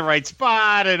here in the right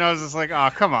spot, and I was just like, oh,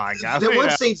 come on, guys. That one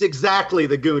scene's exactly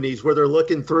the Goonies, where they're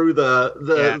looking through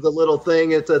the little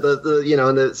thing into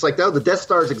and it's like, oh, the Death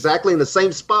Star is exactly in the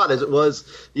same spot as it was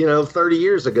 30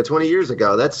 years ago, 20 years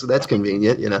ago. That's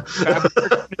convenient,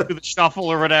 the shuffle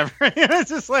or whatever. It's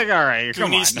just like, all right,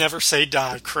 Goonies never say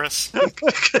die, Chris.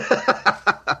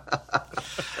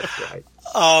 Right.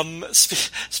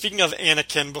 Speaking of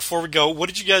Anakin, before we go, what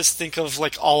did you guys think of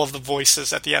like all of the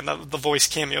voices at the end, the voice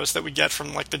cameos that we get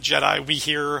from like the Jedi? We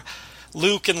hear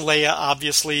Luke and Leia,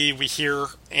 obviously. We hear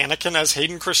Anakin as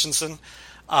Hayden Christensen.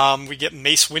 We get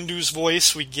Mace Windu's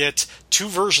voice. We get two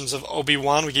versions of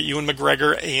Obi-Wan. We get Ewan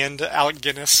McGregor and Alec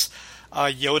Guinness.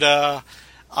 Yoda.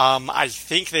 I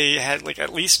think they had like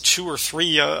at least 2 or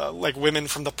 3 like women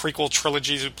from the prequel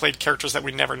trilogies who played characters that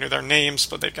we never knew their names,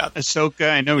 but they've got Ahsoka.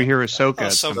 I know we hear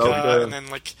Ahsoka, and then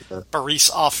like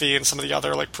Barriss Offee and some of the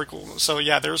other like prequel. So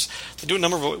yeah, they do a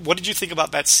number of. What did you think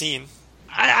about that scene?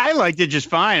 I liked it just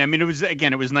fine. I mean, it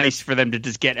was nice for them to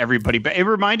just get everybody, but it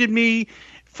reminded me,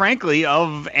 frankly,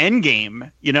 of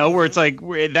Endgame. Where it's like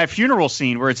that funeral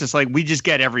scene where it's just like we just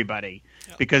get everybody.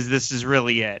 Because this is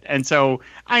really it, and so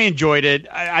I enjoyed it.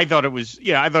 I thought it was,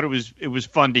 it was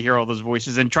fun to hear all those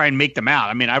voices and try and make them out.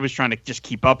 I mean, I was trying to just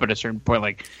keep up at a certain point,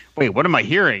 like, wait, what am I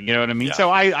hearing? You know what I mean? Yeah. So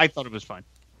I thought it was fun.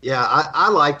 Yeah, I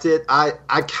liked it. I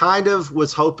kind of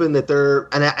was hoping that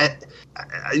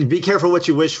be careful what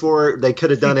you wish for. They could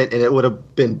have done it, and it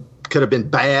could have been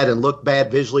bad and looked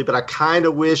bad visually. But I kind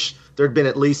of wish there'd been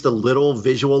at least a little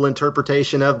visual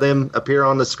interpretation of them appear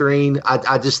on the screen.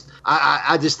 I just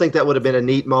think that would have been a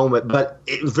neat moment, but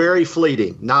very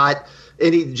fleeting, not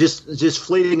any just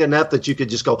fleeting enough that you could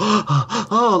just go,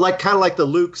 oh, like kind of like the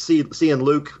Luke seeing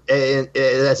Luke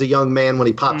as a young man when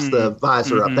he pops the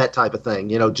visor up, that type of thing.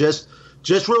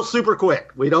 Just real super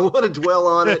quick. We don't want to dwell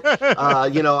on it.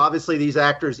 Obviously these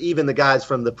actors, even the guys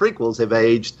from the prequels, have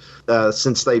aged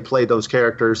since they played those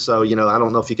characters. So, I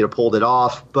don't know if you could have pulled it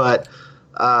off. But,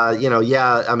 a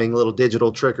little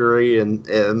digital trickery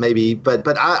and maybe. But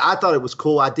I thought it was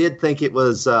cool. I did think it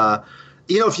was, if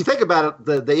you think about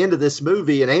it, the end of this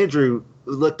movie, and Andrew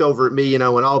looked over at me,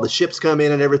 when all the ships come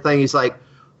in and everything, he's like,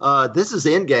 this is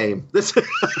Endgame. This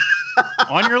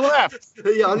on your left.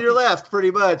 Yeah, on your left,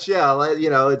 pretty much. Yeah,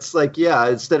 it's like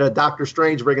instead of Doctor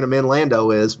Strange bringing him in,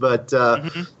 Lando is. But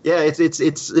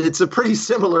it's a pretty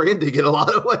similar ending in a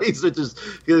lot of ways. Which is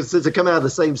since it come out of the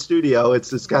same studio,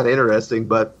 it's kind of interesting,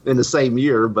 but in the same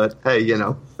year. But hey,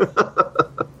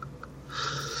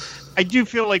 I do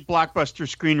feel like blockbuster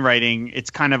screenwriting, it's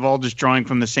kind of all just drawing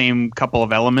from the same couple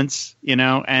of elements,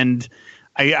 and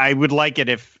I would like it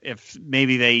if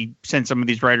maybe they send some of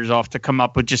these writers off to come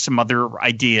up with just some other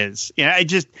ideas. I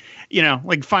just,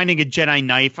 like finding a Jedi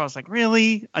knife. I was like,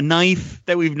 really? A knife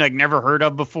that we've like never heard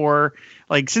of before?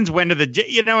 Like, since when did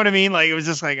you know what I mean? Like, it was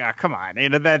just like, oh, come on.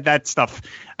 That stuff.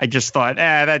 I just thought,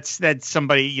 that's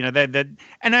somebody, that.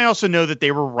 And I also know that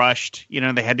they were rushed.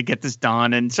 They had to get this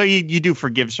done. And so you do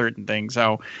forgive certain things.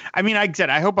 So, I mean, like I said,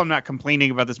 I hope I'm not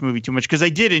complaining about this movie too much, because I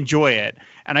did enjoy it.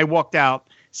 And I walked out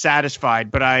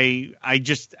satisfied, but I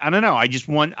don't know.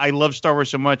 I love Star Wars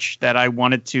so much that I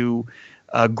want it to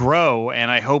grow,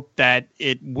 and I hope that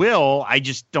it will. I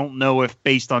just don't know if,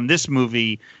 based on this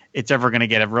movie, it's ever going to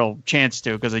get a real chance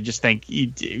to, because I just think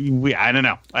I don't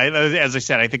know. As I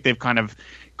said, I think they've kind of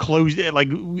closed it. Like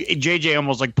JJ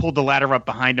almost like pulled the ladder up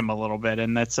behind him a little bit,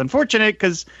 and that's unfortunate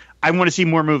because I want to see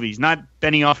more movies, not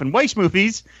Benioff and Weiss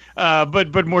movies,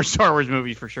 but more Star Wars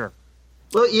movies for sure.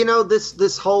 Well,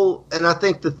 this whole, and I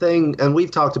think the thing, and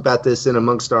we've talked about this in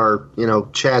amongst our,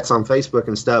 chats on Facebook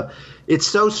and stuff. It's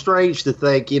so strange to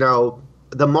think,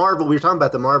 the Marvel, we were talking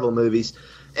about the Marvel movies,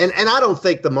 and I don't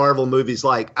think the Marvel movies,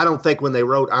 I don't think when they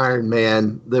wrote Iron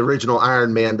Man, the original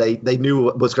Iron Man, they knew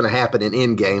what was going to happen in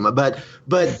Endgame.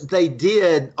 But they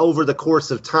did, over the course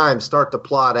of time, start to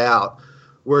plot out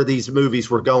where these movies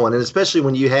were going. And especially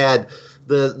when you had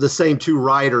the same two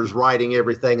writers writing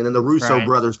everything, and then the Russo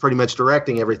brothers pretty much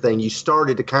directing everything, you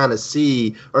started to kind of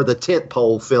see, or the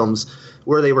tentpole films,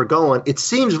 where they were going. It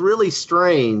seems really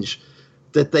strange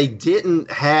that they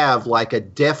didn't have a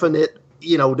definite,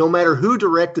 no matter who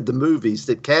directed the movies,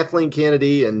 that Kathleen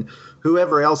Kennedy and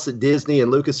whoever else at Disney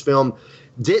and Lucasfilm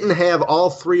didn't have all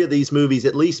three of these movies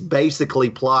at least basically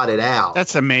plotted out.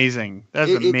 That's amazing.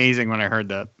 That's amazing when I heard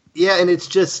that. Yeah, and it's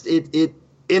just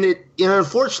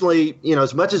unfortunately,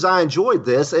 as much as I enjoyed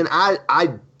this, and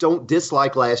I don't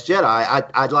dislike Last Jedi,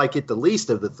 I like it the least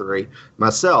of the three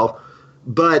myself,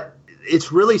 but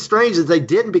it's really strange that they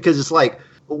didn't, because it's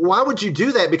why would you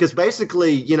do that? Because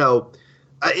basically, in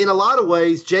a lot of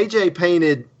ways, JJ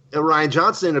painted Rian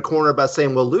Johnson in a corner by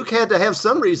saying, well, Luke had to have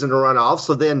some reason to run off.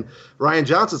 So then Rian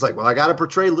Johnson's like, well, I got to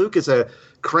portray Luke as a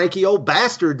cranky old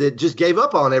bastard that just gave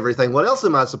up on everything. What else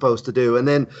am I supposed to do? And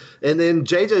then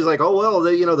JJ's like, oh, well,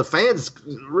 the fans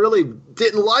really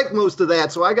didn't like most of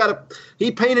that. So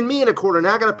he painted me in a corner.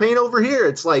 Now I got to paint over here.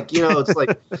 It's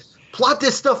plot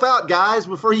this stuff out, guys,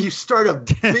 before you start a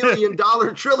 $1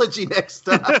 billion trilogy next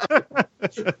time.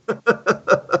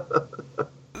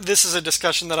 This is a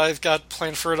discussion that I've got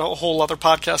planned for a whole other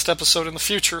podcast episode in the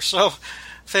future, so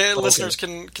listeners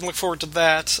can look forward to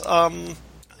that.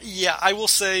 Yeah, I will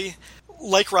say,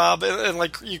 like Rob and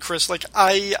like you, Chris,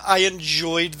 I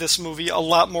enjoyed this movie a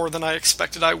lot more than I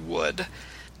expected I would.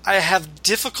 I have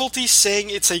difficulty saying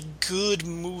it's a good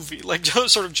movie,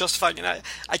 sort of justifying it.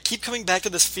 I keep coming back to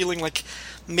this feeling like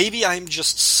maybe I'm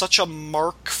just such a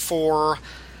mark for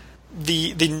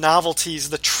the novelties,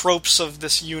 the tropes of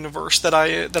this universe that I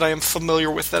am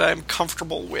familiar with, that I am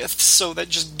comfortable with, so that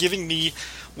just giving me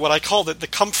what I called it, the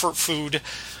comfort food,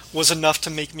 was enough to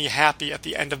make me happy at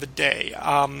the end of the day.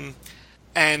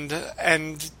 And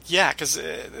yeah, because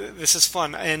this is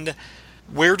fun. And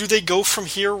where do they go from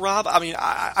here, Rob?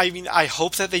 I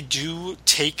hope that they do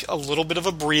take a little bit of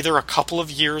a breather, a couple of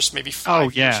years, maybe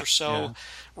 5 years or so,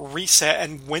 reset.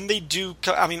 And when they do,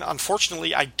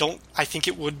 unfortunately, I think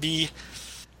it would be.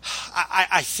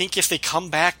 I think if they come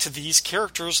back to these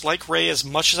characters like Rey, as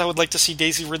much as I would like to see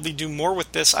Daisy Ridley do more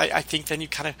with this, I think then you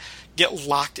kind of get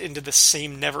locked into the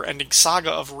same never-ending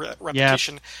saga of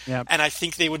repetition. Yep. And I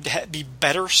think they would be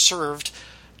better served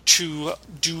to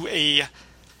do a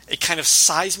kind of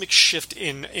seismic shift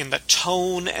in the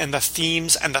tone and the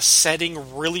themes and the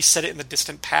setting, really set it in the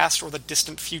distant past or the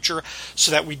distant future, so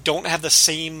that we don't have the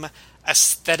same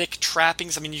aesthetic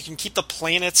trappings. You can keep the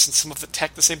planets and some of the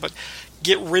tech the same, but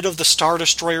get rid of the Star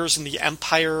Destroyers and the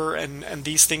Empire and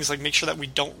these things. Make sure that we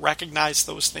don't recognize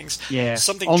those things. Yeah,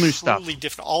 something all new truly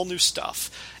different, all new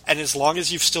stuff. And as long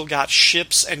as you've still got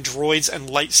ships and droids and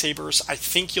lightsabers, I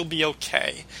think you'll be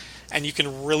okay. And you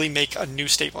can really make a new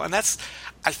staple. And I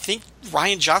think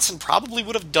Rian Johnson probably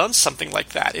would have done something like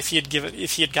that if he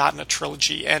had gotten a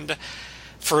trilogy. And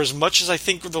for as much as I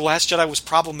think The Last Jedi was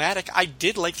problematic, I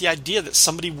did like the idea that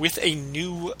somebody with a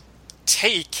new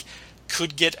take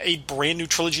could get a brand new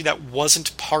trilogy that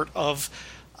wasn't part of,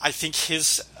 I think,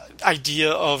 his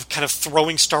idea of kind of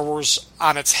throwing Star Wars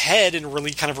on its head and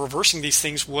really kind of reversing these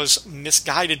things was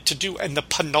misguided to do in the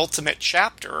penultimate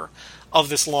chapter of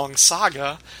this long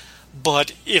saga.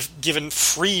 But if given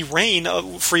free reign,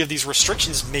 free of these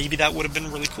restrictions, maybe that would have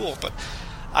been really cool. But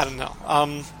I don't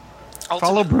know.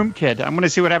 Follow Broom Kid. I'm going to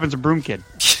see what happens to Broom Kid.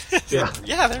 Yeah,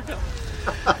 there you go.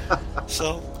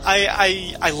 So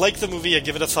I like the movie. I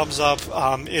give it a thumbs up.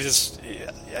 It is,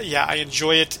 I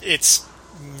enjoy it. It's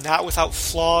not without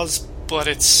flaws, but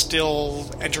it's still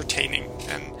entertaining,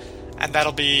 and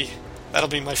that'll be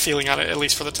my feeling on it, at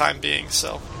least for the time being.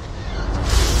 So.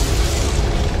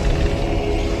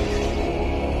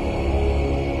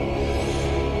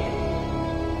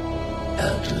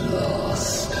 At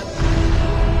last.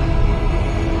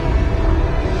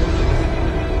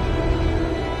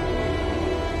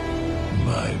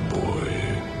 My boy.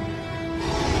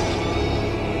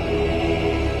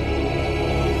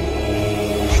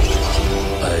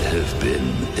 I have been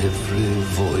every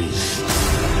voice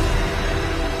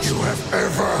you have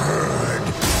ever heard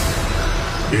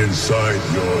inside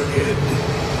your head.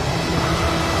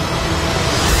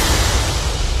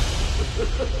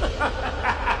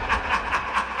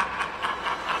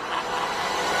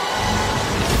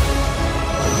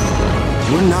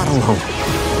 We're not alone.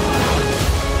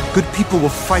 Good people will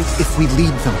fight if we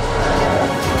lead them.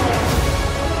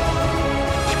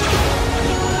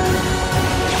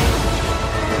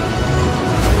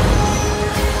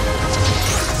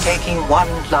 Taking one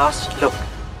last look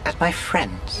at my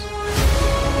friends.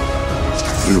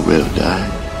 You will die.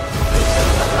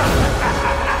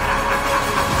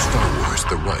 Star Wars: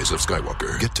 The Rise of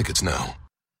Skywalker. Get tickets now.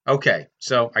 Okay,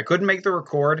 so I couldn't make the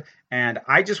record, and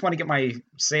I just want to get my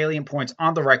salient points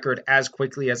on the record as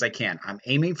quickly as I can. I'm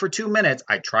aiming for 2 minutes.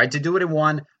 I tried to do it in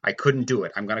 1. I couldn't do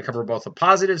it. I'm going to cover both the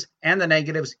positives and the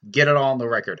negatives, get it all on the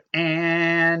record,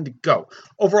 and go.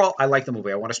 Overall, I like the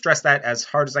movie. I want to stress that as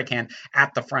hard as I can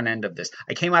at the front end of this.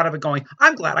 I came out of it going,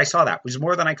 I'm glad I saw that, which is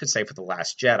more than I could say for The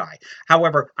Last Jedi.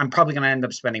 However, I'm probably going to end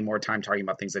up spending more time talking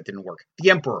about things that didn't work.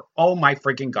 The Emperor, oh my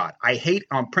freaking God. I hate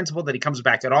on principle that he comes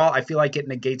back at all. I feel like it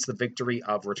negates the victory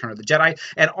of Return of the Jedi,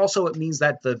 and also it means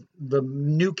that the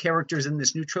new characters in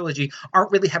this new trilogy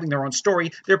aren't really having their own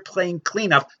story. They're playing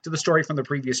cleanup to the story from the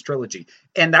previous trilogy.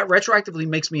 And that retroactively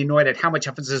makes me annoyed at how much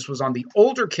emphasis was on the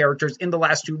older characters in the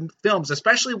last 2 films,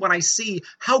 especially when I see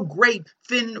how great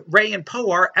Finn, Rey, and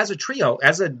Poe are as a trio,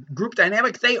 as a group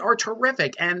dynamic. They are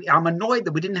terrific, and I'm annoyed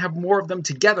that we didn't have more of them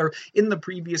together in the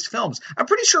previous films. I'm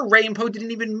pretty sure Rey and Poe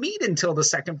didn't even meet until the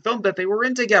second film that they were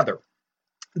in together.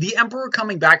 The Emperor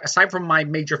coming back, aside from my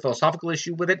major philosophical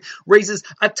issue with it, raises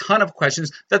a ton of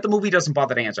questions that the movie doesn't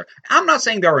bother to answer. I'm not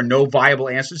saying there are no viable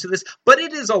answers to this, but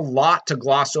it is a lot to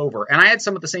gloss over. And I had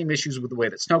some of the same issues with the way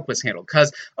that Snoke was handled.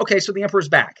 Because, okay, so the Emperor's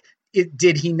back.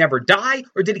 Did he never die,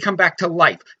 or did he come back to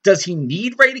life? Does he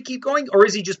need Rey to keep going, or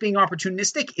is he just being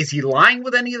opportunistic? Is he lying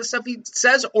with any of the stuff he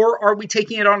says, or are we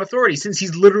taking it on authority, since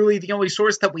he's literally the only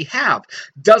source that we have?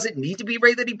 Does it need to be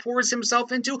Rey that he pours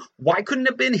himself into? Why couldn't it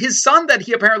have been his son that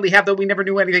he apparently had that we never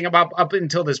knew anything about up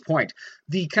until this point?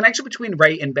 The connection between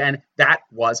Rey and Ben, that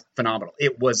was phenomenal.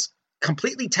 It was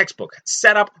completely textbook.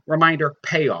 Setup, reminder,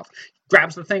 payoff.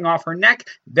 Grabs the thing off her neck,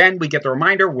 then we get the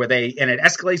reminder and it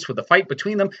escalates with the fight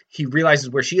between them. He realizes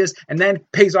where she is, and then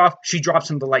pays off. She drops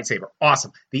him the lightsaber.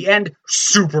 Awesome. The end,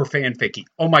 super fanficky.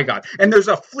 Oh my God. And there's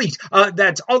a fleet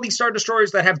that's all these Star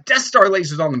Destroyers that have Death Star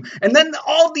lasers on them. And then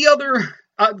all the other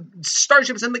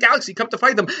starships in the galaxy come to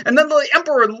fight them. And then the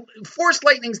Emperor force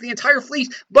lightnings the entire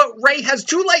fleet, but Rey has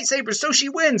 2 lightsabers, so she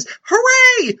wins.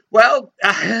 Hooray! Well,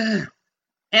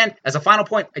 and as a final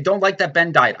point, I don't like that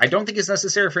Ben died. I don't think it's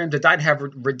necessary for him to die to have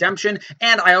redemption.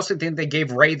 And I also think they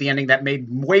gave Rey the ending that made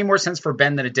way more sense for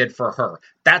Ben than it did for her.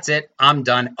 That's it. I'm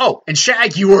done. Oh, and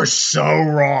Shag, you are so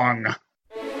wrong.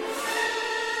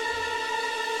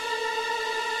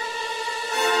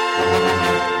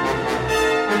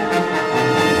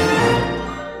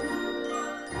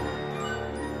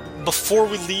 Before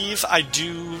we leave, I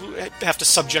do have to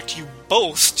subject you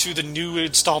both to the new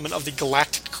installment of the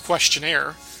Galactic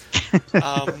Questionnaire.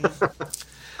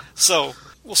 So,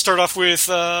 we'll start off with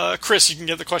Chris. You can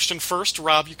get the question first.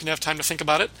 Rob, you can have time to think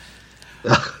about it.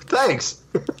 Thanks.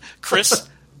 Chris,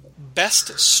 best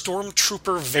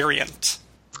Stormtrooper variant.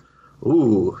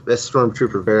 Ooh, best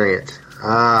Stormtrooper variant.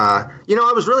 I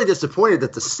was really disappointed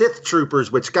that the Sith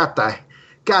Troopers, which got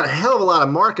a hell of a lot of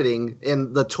marketing,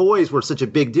 and the toys were such a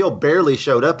big deal, barely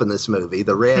showed up in this movie.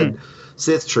 The red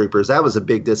Sith Troopers, that was a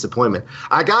big disappointment.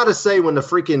 I gotta say, when the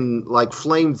freaking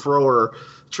flamethrower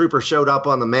trooper showed up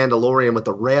on the Mandalorian with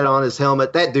the red on his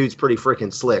helmet, that dude's pretty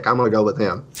freaking slick. I'm gonna go with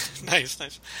him. Nice.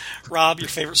 Rob, your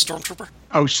favorite Stormtrooper?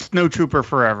 Oh, Snowtrooper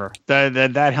forever.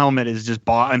 That helmet is just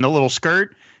boss, and the little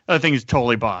skirt. That thing is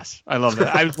totally boss. I love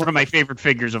that. I was one of my favorite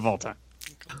figures of all time.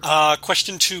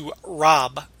 Question 2,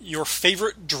 Rob, your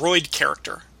favorite droid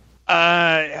character?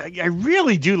 I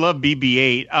really do love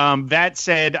BB-8. That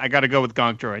said, I got to go with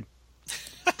Gonk Droid.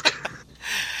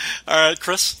 All right,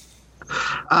 Chris?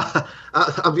 I'm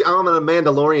on a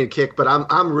Mandalorian kick, but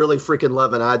I'm really freaking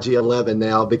loving IG-11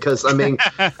 now because a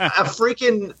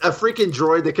freaking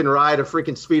droid that can ride a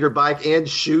freaking speeder bike and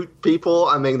shoot people.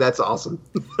 That's awesome.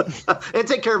 And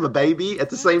take care of a baby at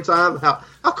the same time.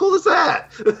 How cool is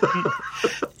that?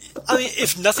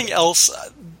 If nothing else,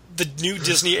 the new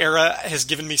Disney era has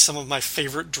given me some of my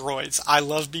favorite droids. I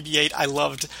love BB-8. I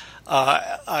loved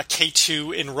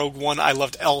K2 in Rogue One. I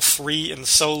loved L3 in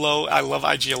Solo. I love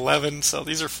IG-11. So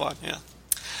these are fun. Yeah.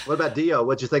 What about Dio?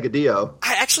 What'd you think of Dio?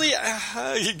 I actually,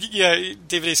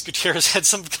 David Ace Gutierrez had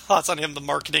some thoughts on him. The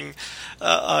marketing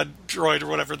droid or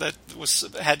whatever that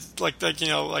had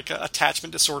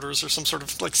attachment disorders or some sort of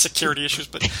security issues,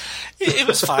 but it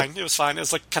was fine. It was fine. It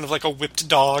was kind of like a whipped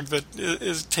dog that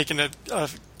is taking a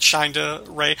shine to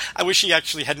Rey. I wish he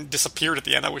actually hadn't disappeared at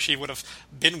the end. I wish he would have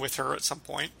been with her at some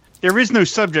point. There is no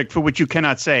subject for which you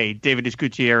cannot say David Ace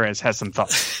Gutierrez has some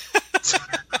thoughts.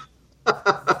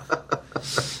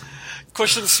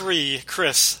 Question 3,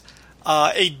 Chris.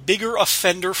 A bigger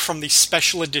offender from the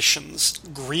special editions,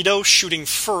 Greedo shooting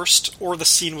first or the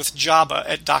scene with Jabba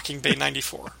at Docking Bay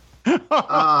 94?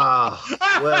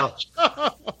 Well.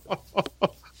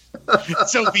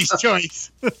 Sophie's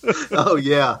choice. Oh,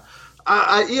 yeah.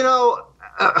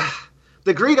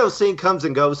 The Greedo scene comes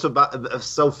and goes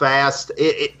so fast.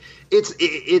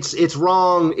 It's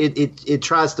wrong. It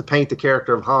tries to paint the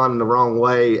character of Han in the wrong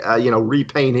way.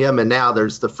 Repaint him, and now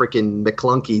there's the freaking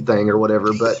McClunky thing or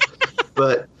whatever. But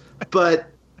the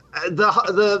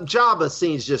Jabba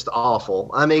scene's just awful.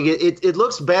 I mean, it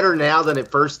looks better now than it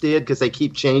first did because they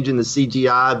keep changing the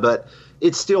CGI, but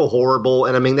it's still horrible.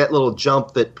 And I mean, that little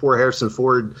jump that poor Harrison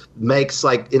Ford makes,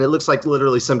 and it looks like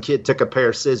literally some kid took a pair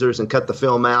of scissors and cut the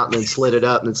film out and then slid it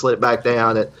up and then slid it back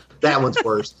down. That one's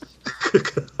worse.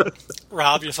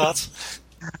 Rob, your thoughts?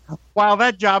 While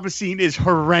that Jabba scene is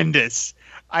horrendous,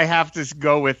 I have to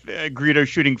go with Greedo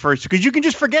shooting first because you can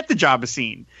just forget the Jabba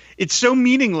scene. It's so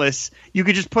meaningless, you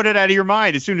could just put it out of your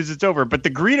mind as soon as it's over. But the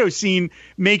Greedo scene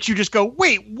makes you just go,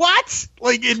 wait, what?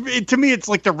 Like, to me, it's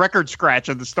like the record scratch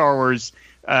of the Star Wars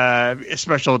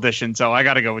special edition. So I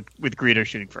got to go with Greedo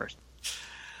shooting first.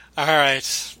 All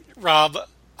right. Rob,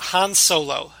 Han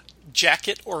Solo,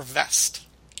 jacket or vest?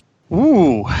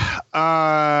 Ooh,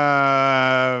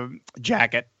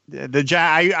 jacket.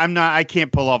 I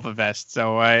can't pull off a vest,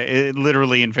 so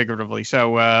literally and figuratively.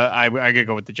 So I could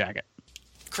go with the jacket.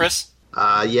 Chris?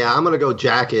 Yeah, I'm gonna go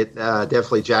jacket.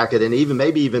 Definitely jacket, and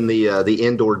maybe even the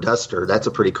indoor duster. That's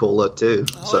a pretty cool look too.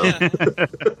 Yeah.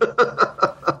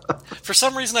 For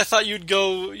some reason, I thought you'd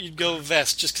go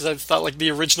vest, just because I thought like the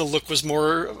original look was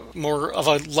more of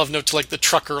a love note to like the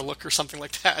trucker look or something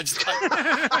like that. I just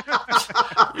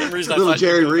thought, little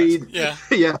Jerry Reed. Yeah.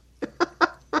 Yeah.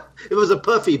 It was a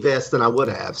puffy vest, and I would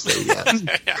have. So yeah.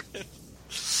 Yeah.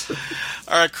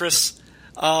 All right, Chris.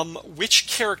 Which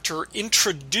character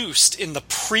introduced in the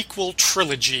prequel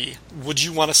trilogy would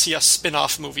you want to see a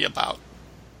spin-off movie about?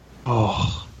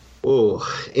 Oh,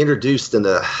 introduced in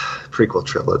the prequel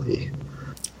trilogy.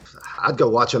 I'd go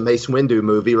watch a Mace Windu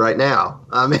movie right now.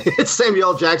 I mean, it's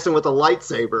Samuel L. Jackson with a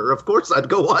lightsaber. Of course, I'd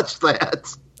go watch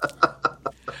that.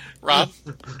 Rob?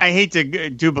 I hate to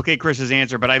duplicate Chris's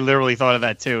answer, but I literally thought of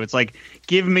that too. It's like,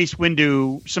 give Mace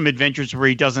Windu some adventures where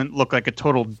he doesn't look like a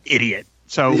total idiot.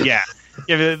 So yeah.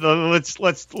 Let's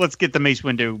get the Mace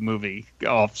Windu movie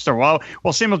off. So while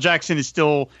Samuel Jackson is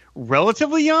still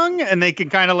relatively young, and they can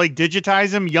kind of like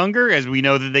digitize him younger, as we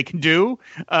know that they can do.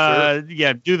 Sure.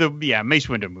 Do the Mace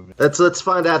Windu movie. Let's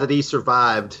find out that he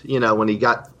survived. When he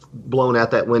got blown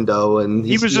out that window, and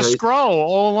he was a Skrull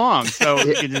all along. So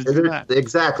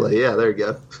exactly. Yeah, there you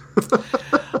go.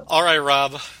 All right,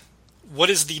 Rob. What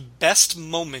is the best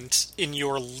moment in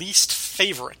your least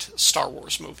favorite Star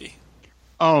Wars movie?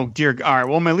 Oh, dear. All right.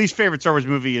 Well, my least favorite Star Wars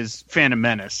movie is Phantom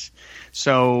Menace.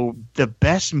 So the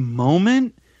best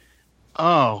moment?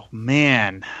 Oh,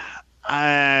 man.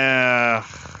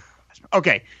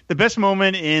 Okay. The best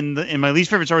moment in my least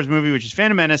favorite Star Wars movie, which is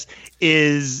Phantom Menace,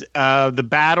 is the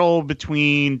battle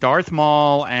between Darth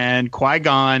Maul and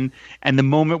Qui-Gon, and the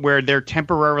moment where they're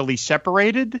temporarily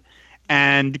separated,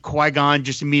 and Qui-Gon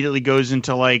just immediately goes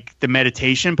into like the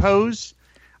meditation pose.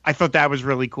 I thought that was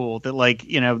really cool.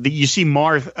 That you see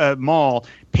Maul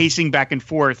pacing back and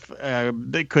forth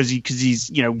because he's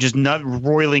just not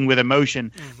roiling with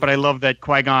emotion. Mm-hmm. But I love that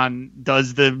Qui-Gon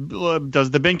does the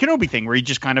Ben Kenobi thing where he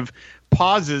just kind of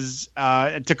pauses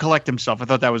to collect himself. I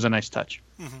thought that was a nice touch.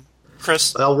 Mm-hmm.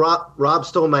 Chris? Well, Rob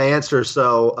stole my answer,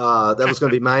 so that was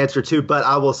going to be my answer too. But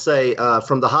I will say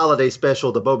from the holiday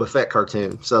special, the Boba Fett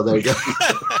cartoon. So there you go.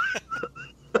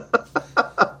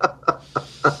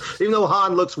 Even though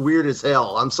Han looks weird as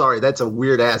hell, I'm sorry, that's a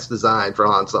weird ass design for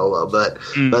Han Solo. But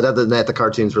other than that, the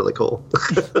cartoon's really cool.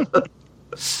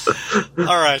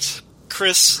 All right,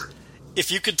 Chris,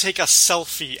 if you could take a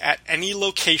selfie at any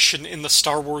location in the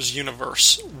Star Wars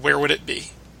universe, where would it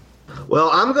be? Well,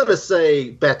 I'm going to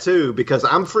say Batuu because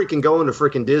I'm freaking going to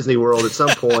freaking Disney World at some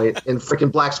point in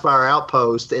freaking Black Spire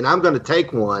Outpost, and I'm going to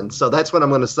take one. So that's what I'm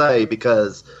going to say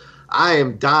because I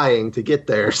am dying to get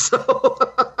there. So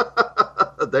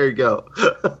there you go.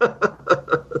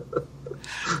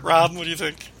 Rob, what do you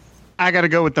think? I got to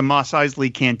go with the Mos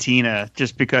Eisley Cantina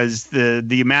just because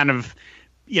the amount of,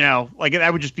 like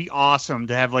that would just be awesome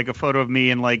to have like a photo of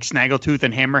me and like Snaggletooth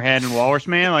and Hammerhead and Walrus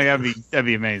Man. Like that'd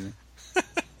be amazing.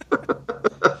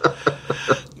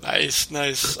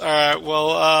 Nice. All right.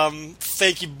 Well,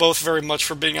 thank you both very much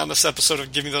for being on this episode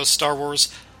of Give Me Those Star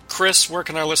Wars. Chris, where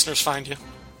can our listeners find you?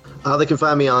 They can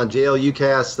find me on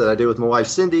JLUcast that I do with my wife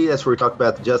Cindy. That's where we talk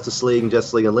about the Justice League and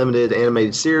Justice League Unlimited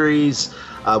animated series.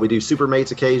 We do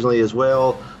Supermates occasionally as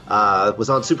well. Was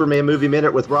on Superman Movie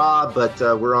Minute with Rob, but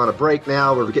we're on a break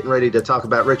now. We're getting ready to talk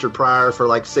about Richard Pryor for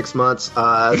like 6 months.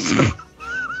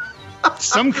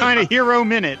 Some kind of hero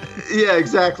minute. Yeah,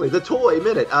 exactly. The toy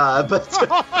minute. But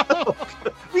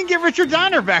we can get Richard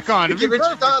Donner back on. Get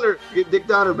Dick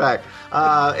Donner back.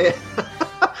 I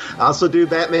also do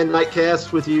Batman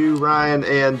Nightcast with you, Ryan,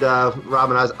 and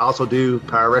Rob and I also do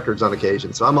Power Records on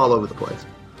occasion. So I'm all over the place.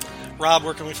 Rob,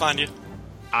 where can we find you?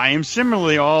 I am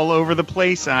similarly all over the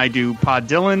place. I do Pod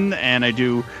Dylan, and I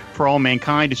do For All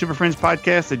Mankind, a Super Friends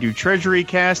podcast. I do Treasury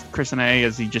Cast. Chris and I,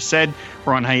 as he just said,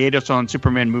 we're on hiatus on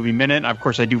Superman Movie Minute. Of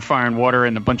course, I do Fire and Water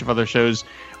and a bunch of other shows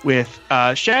with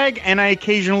Shag, and I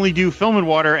occasionally do Film and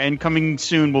Water, and coming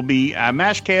soon will be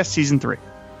MASHcast Season 3.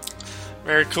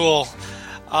 Very cool.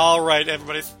 All right,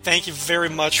 everybody. Thank you very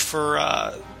much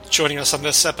for joining us on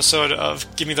this episode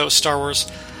of Give Me Those Star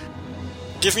Wars.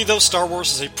 Give Me Those Star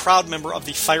Wars is a proud member of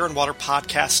the Fire and Water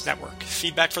Podcast Network.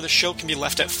 Feedback for the show can be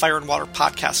left at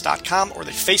fireandwaterpodcast.com or the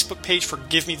Facebook page for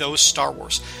Give Me Those Star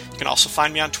Wars. You can also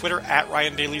find me on Twitter at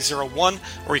RyanDaily01,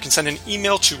 or you can send an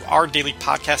email to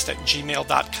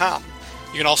ourdailypodcast@gmail.com.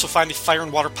 You can also find the Fire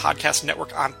and Water Podcast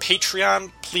Network on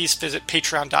Patreon. Please visit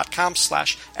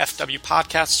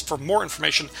patreon.com/FWPodcasts for more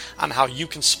information on how you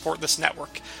can support this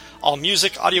network. All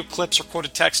music, audio clips, or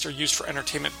quoted text are used for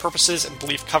entertainment purposes and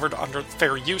believed covered under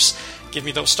fair use. Give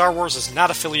Me Those Star Wars is not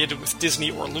affiliated with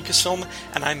Disney or Lucasfilm,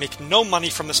 and I make no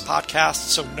money from this podcast,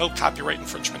 so no copyright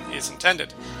infringement is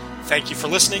intended. Thank you for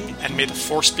listening, and may the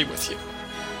Force be with you.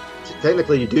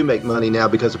 Technically, you do make money now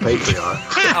because of Patreon.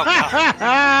 Oh, God.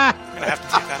 I'm going to have to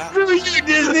take that out. Really, you,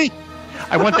 Disney?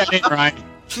 I want that in, Ryan.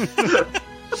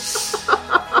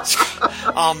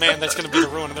 Oh, man, that's going to be the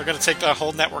ruin. They're going to take the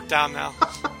whole network down now.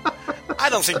 I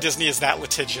don't think Disney is that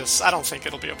litigious. I don't think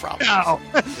it'll be a problem.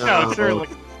 No, certainly.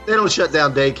 They don't shut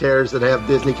down daycares that have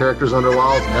Disney characters on their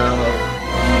walls. No.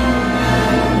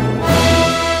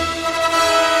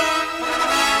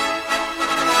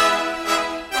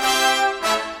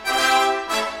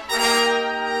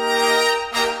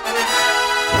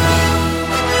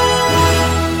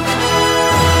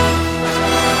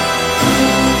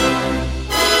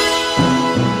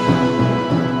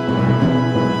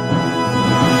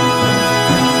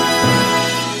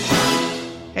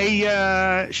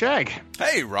 Shag.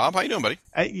 Hey, Rob. How you doing, buddy?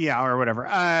 Yeah, or whatever.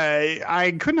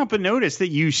 I couldn't help but notice that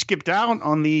you skipped out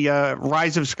on the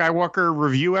Rise of Skywalker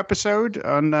review episode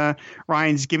on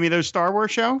Ryan's Give Me Those Star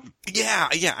Wars show. Yeah.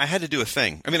 I had to do a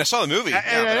thing. I mean, I saw the movie.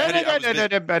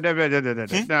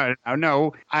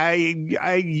 No.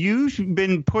 You've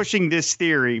been pushing this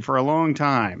theory for a long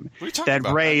time. What are you talking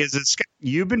about? Rey is a.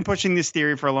 You've been pushing this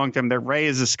theory for a long time that Rey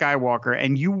is a Skywalker,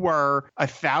 and you were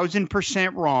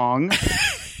 1,000% wrong.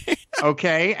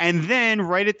 Okay, and then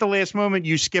right at the last moment,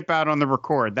 you skip out on the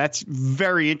record. That's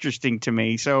very interesting to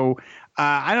me. So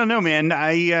I don't know, man.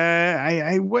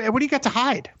 What do you got to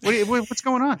hide? What's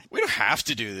going on? We don't have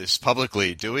to do this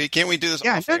publicly, do we? Can't we do this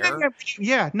off air?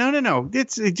 No.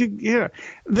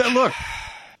 Look.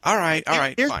 All right.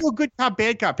 There's fine. no good cop,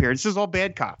 bad cop here. This is all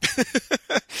bad cop.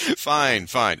 Fine.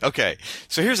 Okay.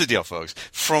 So here's the deal, folks.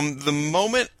 From the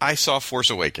moment I saw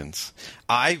Force Awakens,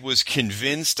 I was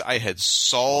convinced I had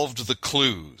solved the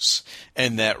clues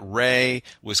and that Rey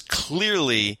was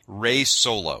clearly Rey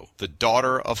Solo, the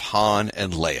daughter of Han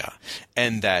and Leia,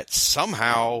 and that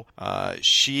somehow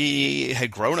she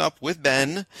had grown up with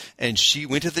Ben and she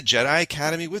went to the Jedi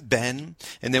Academy with Ben,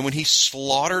 and then when he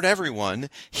slaughtered everyone,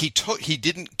 he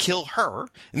didn't kill her.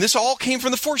 And this all came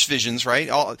from the Force visions, right?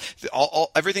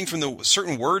 Everything from the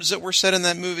certain words that were said in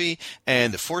that movie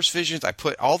and the Force visions. I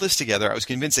put all this together. I was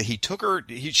convinced that he took her.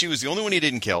 She was the only one he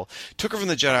didn't kill. Took her from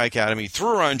the Jedi Academy, threw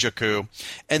her on Jakku,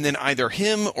 and then either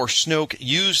him or Snoke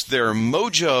used their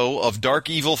mojo of dark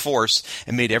evil Force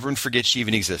and made everyone forget she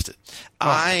even existed. Oh.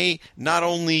 I not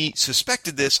only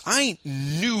suspected this, I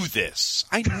knew this.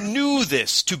 I knew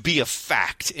this to be a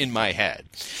fact in my head.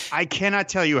 I cannot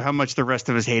tell you how much the rest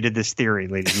of us hated this theory,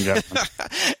 ladies and gentlemen.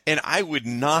 And I would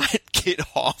not get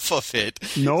off of it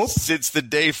since the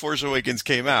day Force Awakens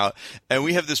came out. And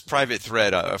we have this private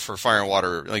thread for Fire and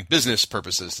Water, like business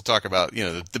purposes, to talk about,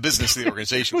 the business of the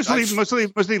organization.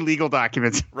 mostly legal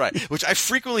documents. Right. Which I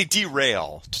frequently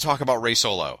derail to talk about Rey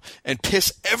Solo and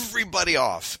piss everybody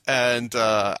off. And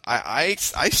I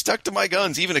stuck to my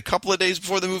guns even a couple of days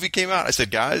before the movie came out. I said,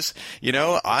 guys,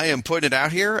 I am putting it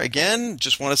out here again.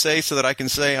 Just want to say so that I can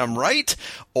say I'm right.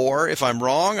 Or if I'm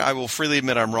wrong, I will freely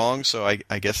admit I'm wrong. So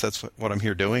I guess that's what I'm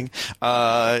here doing.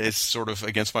 It's sort of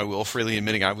against my will, freely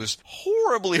admitting I was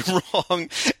horribly wrong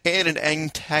and an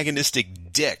antagonistic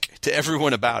dick to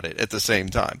everyone about it at the same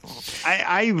time.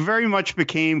 I very much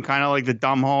became kind of like the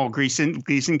Domhnall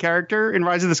Gleeson character in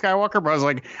Rise of the Skywalker, but I was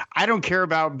like, I don't care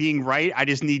about being right. I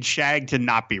just need Shag to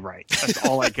not be right. That's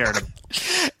all I cared about.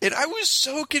 And I was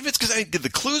so convinced because the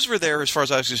clues were there as far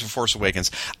as I was concerned for Force Awakens.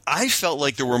 I felt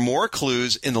like there were more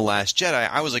clues in The Last Jedi.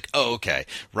 I was like, oh, okay.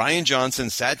 Rian Johnson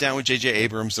sat down with J.J.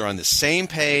 Abrams. They're on the same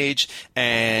page.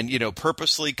 And,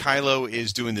 purposely Kylo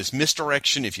is doing this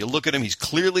misdirection. If you look at him, he's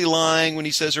clearly lying when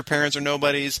he says her parents are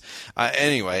nobodies.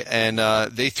 Anyway, and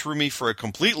they threw me for a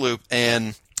complete loop.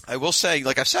 And I will say,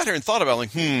 I've sat here and thought about,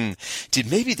 did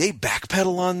maybe they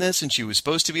backpedal on this and she was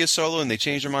supposed to be a Solo and they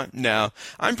changed their mind? No,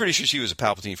 I'm pretty sure she was a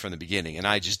Palpatine from the beginning and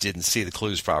I just didn't see the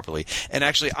clues properly. And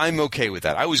actually, I'm okay with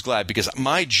that. I was glad because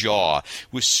my jaw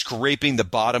was scraping the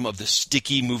bottom of the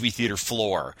sticky movie theater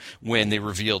floor when they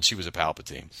revealed she was a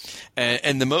Palpatine.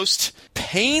 And the most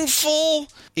painful,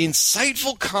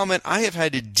 insightful comment I have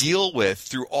had to deal with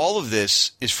through all of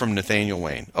this is from Nathaniel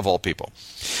Wayne, of all people.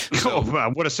 So,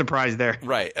 wow, what a surprise there.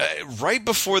 Right. Right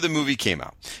before the movie came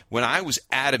out, when I was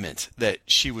adamant that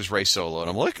she was Rey Solo, and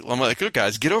I'm like, look,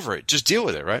 guys, get over it. Just deal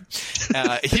with it, right?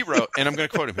 He wrote, and I'm going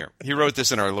to quote him here. He wrote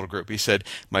this in our little group. He said,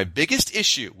 my biggest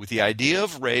issue with the idea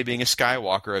of Rey being a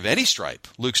Skywalker of any stripe,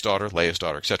 Luke's daughter, Leia's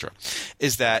daughter, etc.,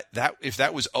 is that if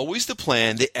that was always the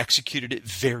plan, they executed it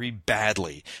very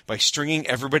badly by stringing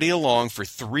everybody along for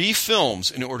 3 films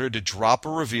in order to drop a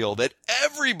reveal that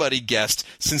everybody guessed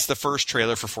since the first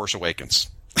trailer for Force Awakens.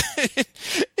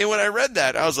 And when I read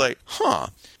that, I was like,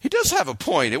 he does have a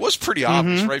point. It was pretty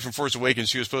obvious right from Force Awakens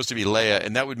she was supposed to be Leia,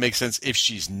 and that would make sense if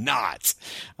she's not.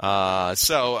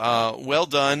 So well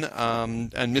done,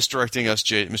 and misdirecting us,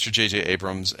 Mr. J.J.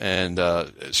 Abrams, and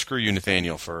screw you,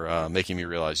 Nathaniel, for making me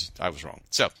realize I was wrong.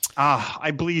 So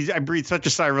I breathed such a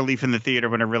sigh of relief in the theater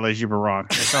when I realized you were wrong.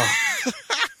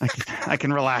 I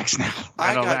can relax now.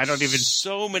 I don't even.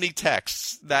 So many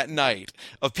texts that night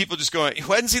of people just going,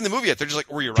 who hadn't seen the movie yet. They're just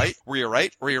like, "Were you right? Were you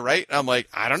right? Were you right?" And I'm like,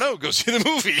 "I don't know. Go see the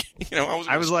movie."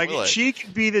 I was like, she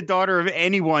could be the daughter of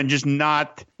anyone, just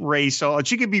not Rey Solo.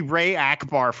 She could be Rey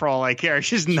Akbar for all I care.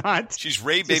 She's not. She's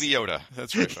Rey Baby Yoda.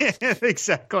 That's right. Yeah,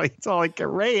 exactly. It's all like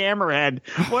Rey Hammerhead.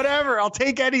 Whatever. I'll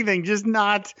take anything. Just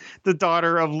not the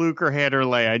daughter of Luke or Han or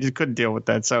Leia. I just couldn't deal with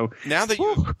that. So now that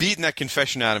you've beaten that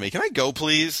confession out of me, can I go,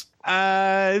 please?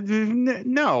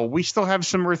 No, we still have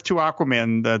some Earth 2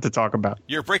 Aquaman to talk about.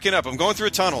 You're breaking up. I'm going through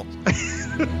a tunnel.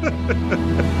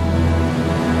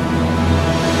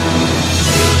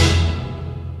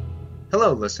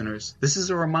 Hello, listeners. This is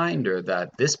a reminder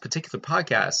that this particular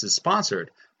podcast is sponsored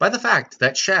by the fact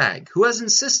that Shag, who has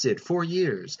insisted for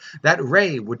years that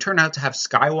Rey would turn out to have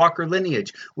Skywalker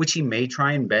lineage, which he may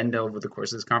try and bend over the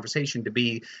course of this conversation to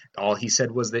be, all he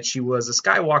said was that she was a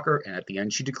Skywalker, and at the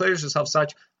end she declares herself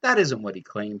such. That isn't what he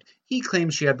claimed. He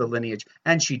claimed she had the lineage,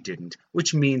 and she didn't,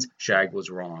 which means Shag was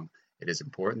wrong. It is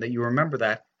important that you remember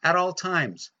that at all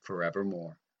times,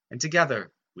 forevermore. And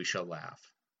together we shall laugh.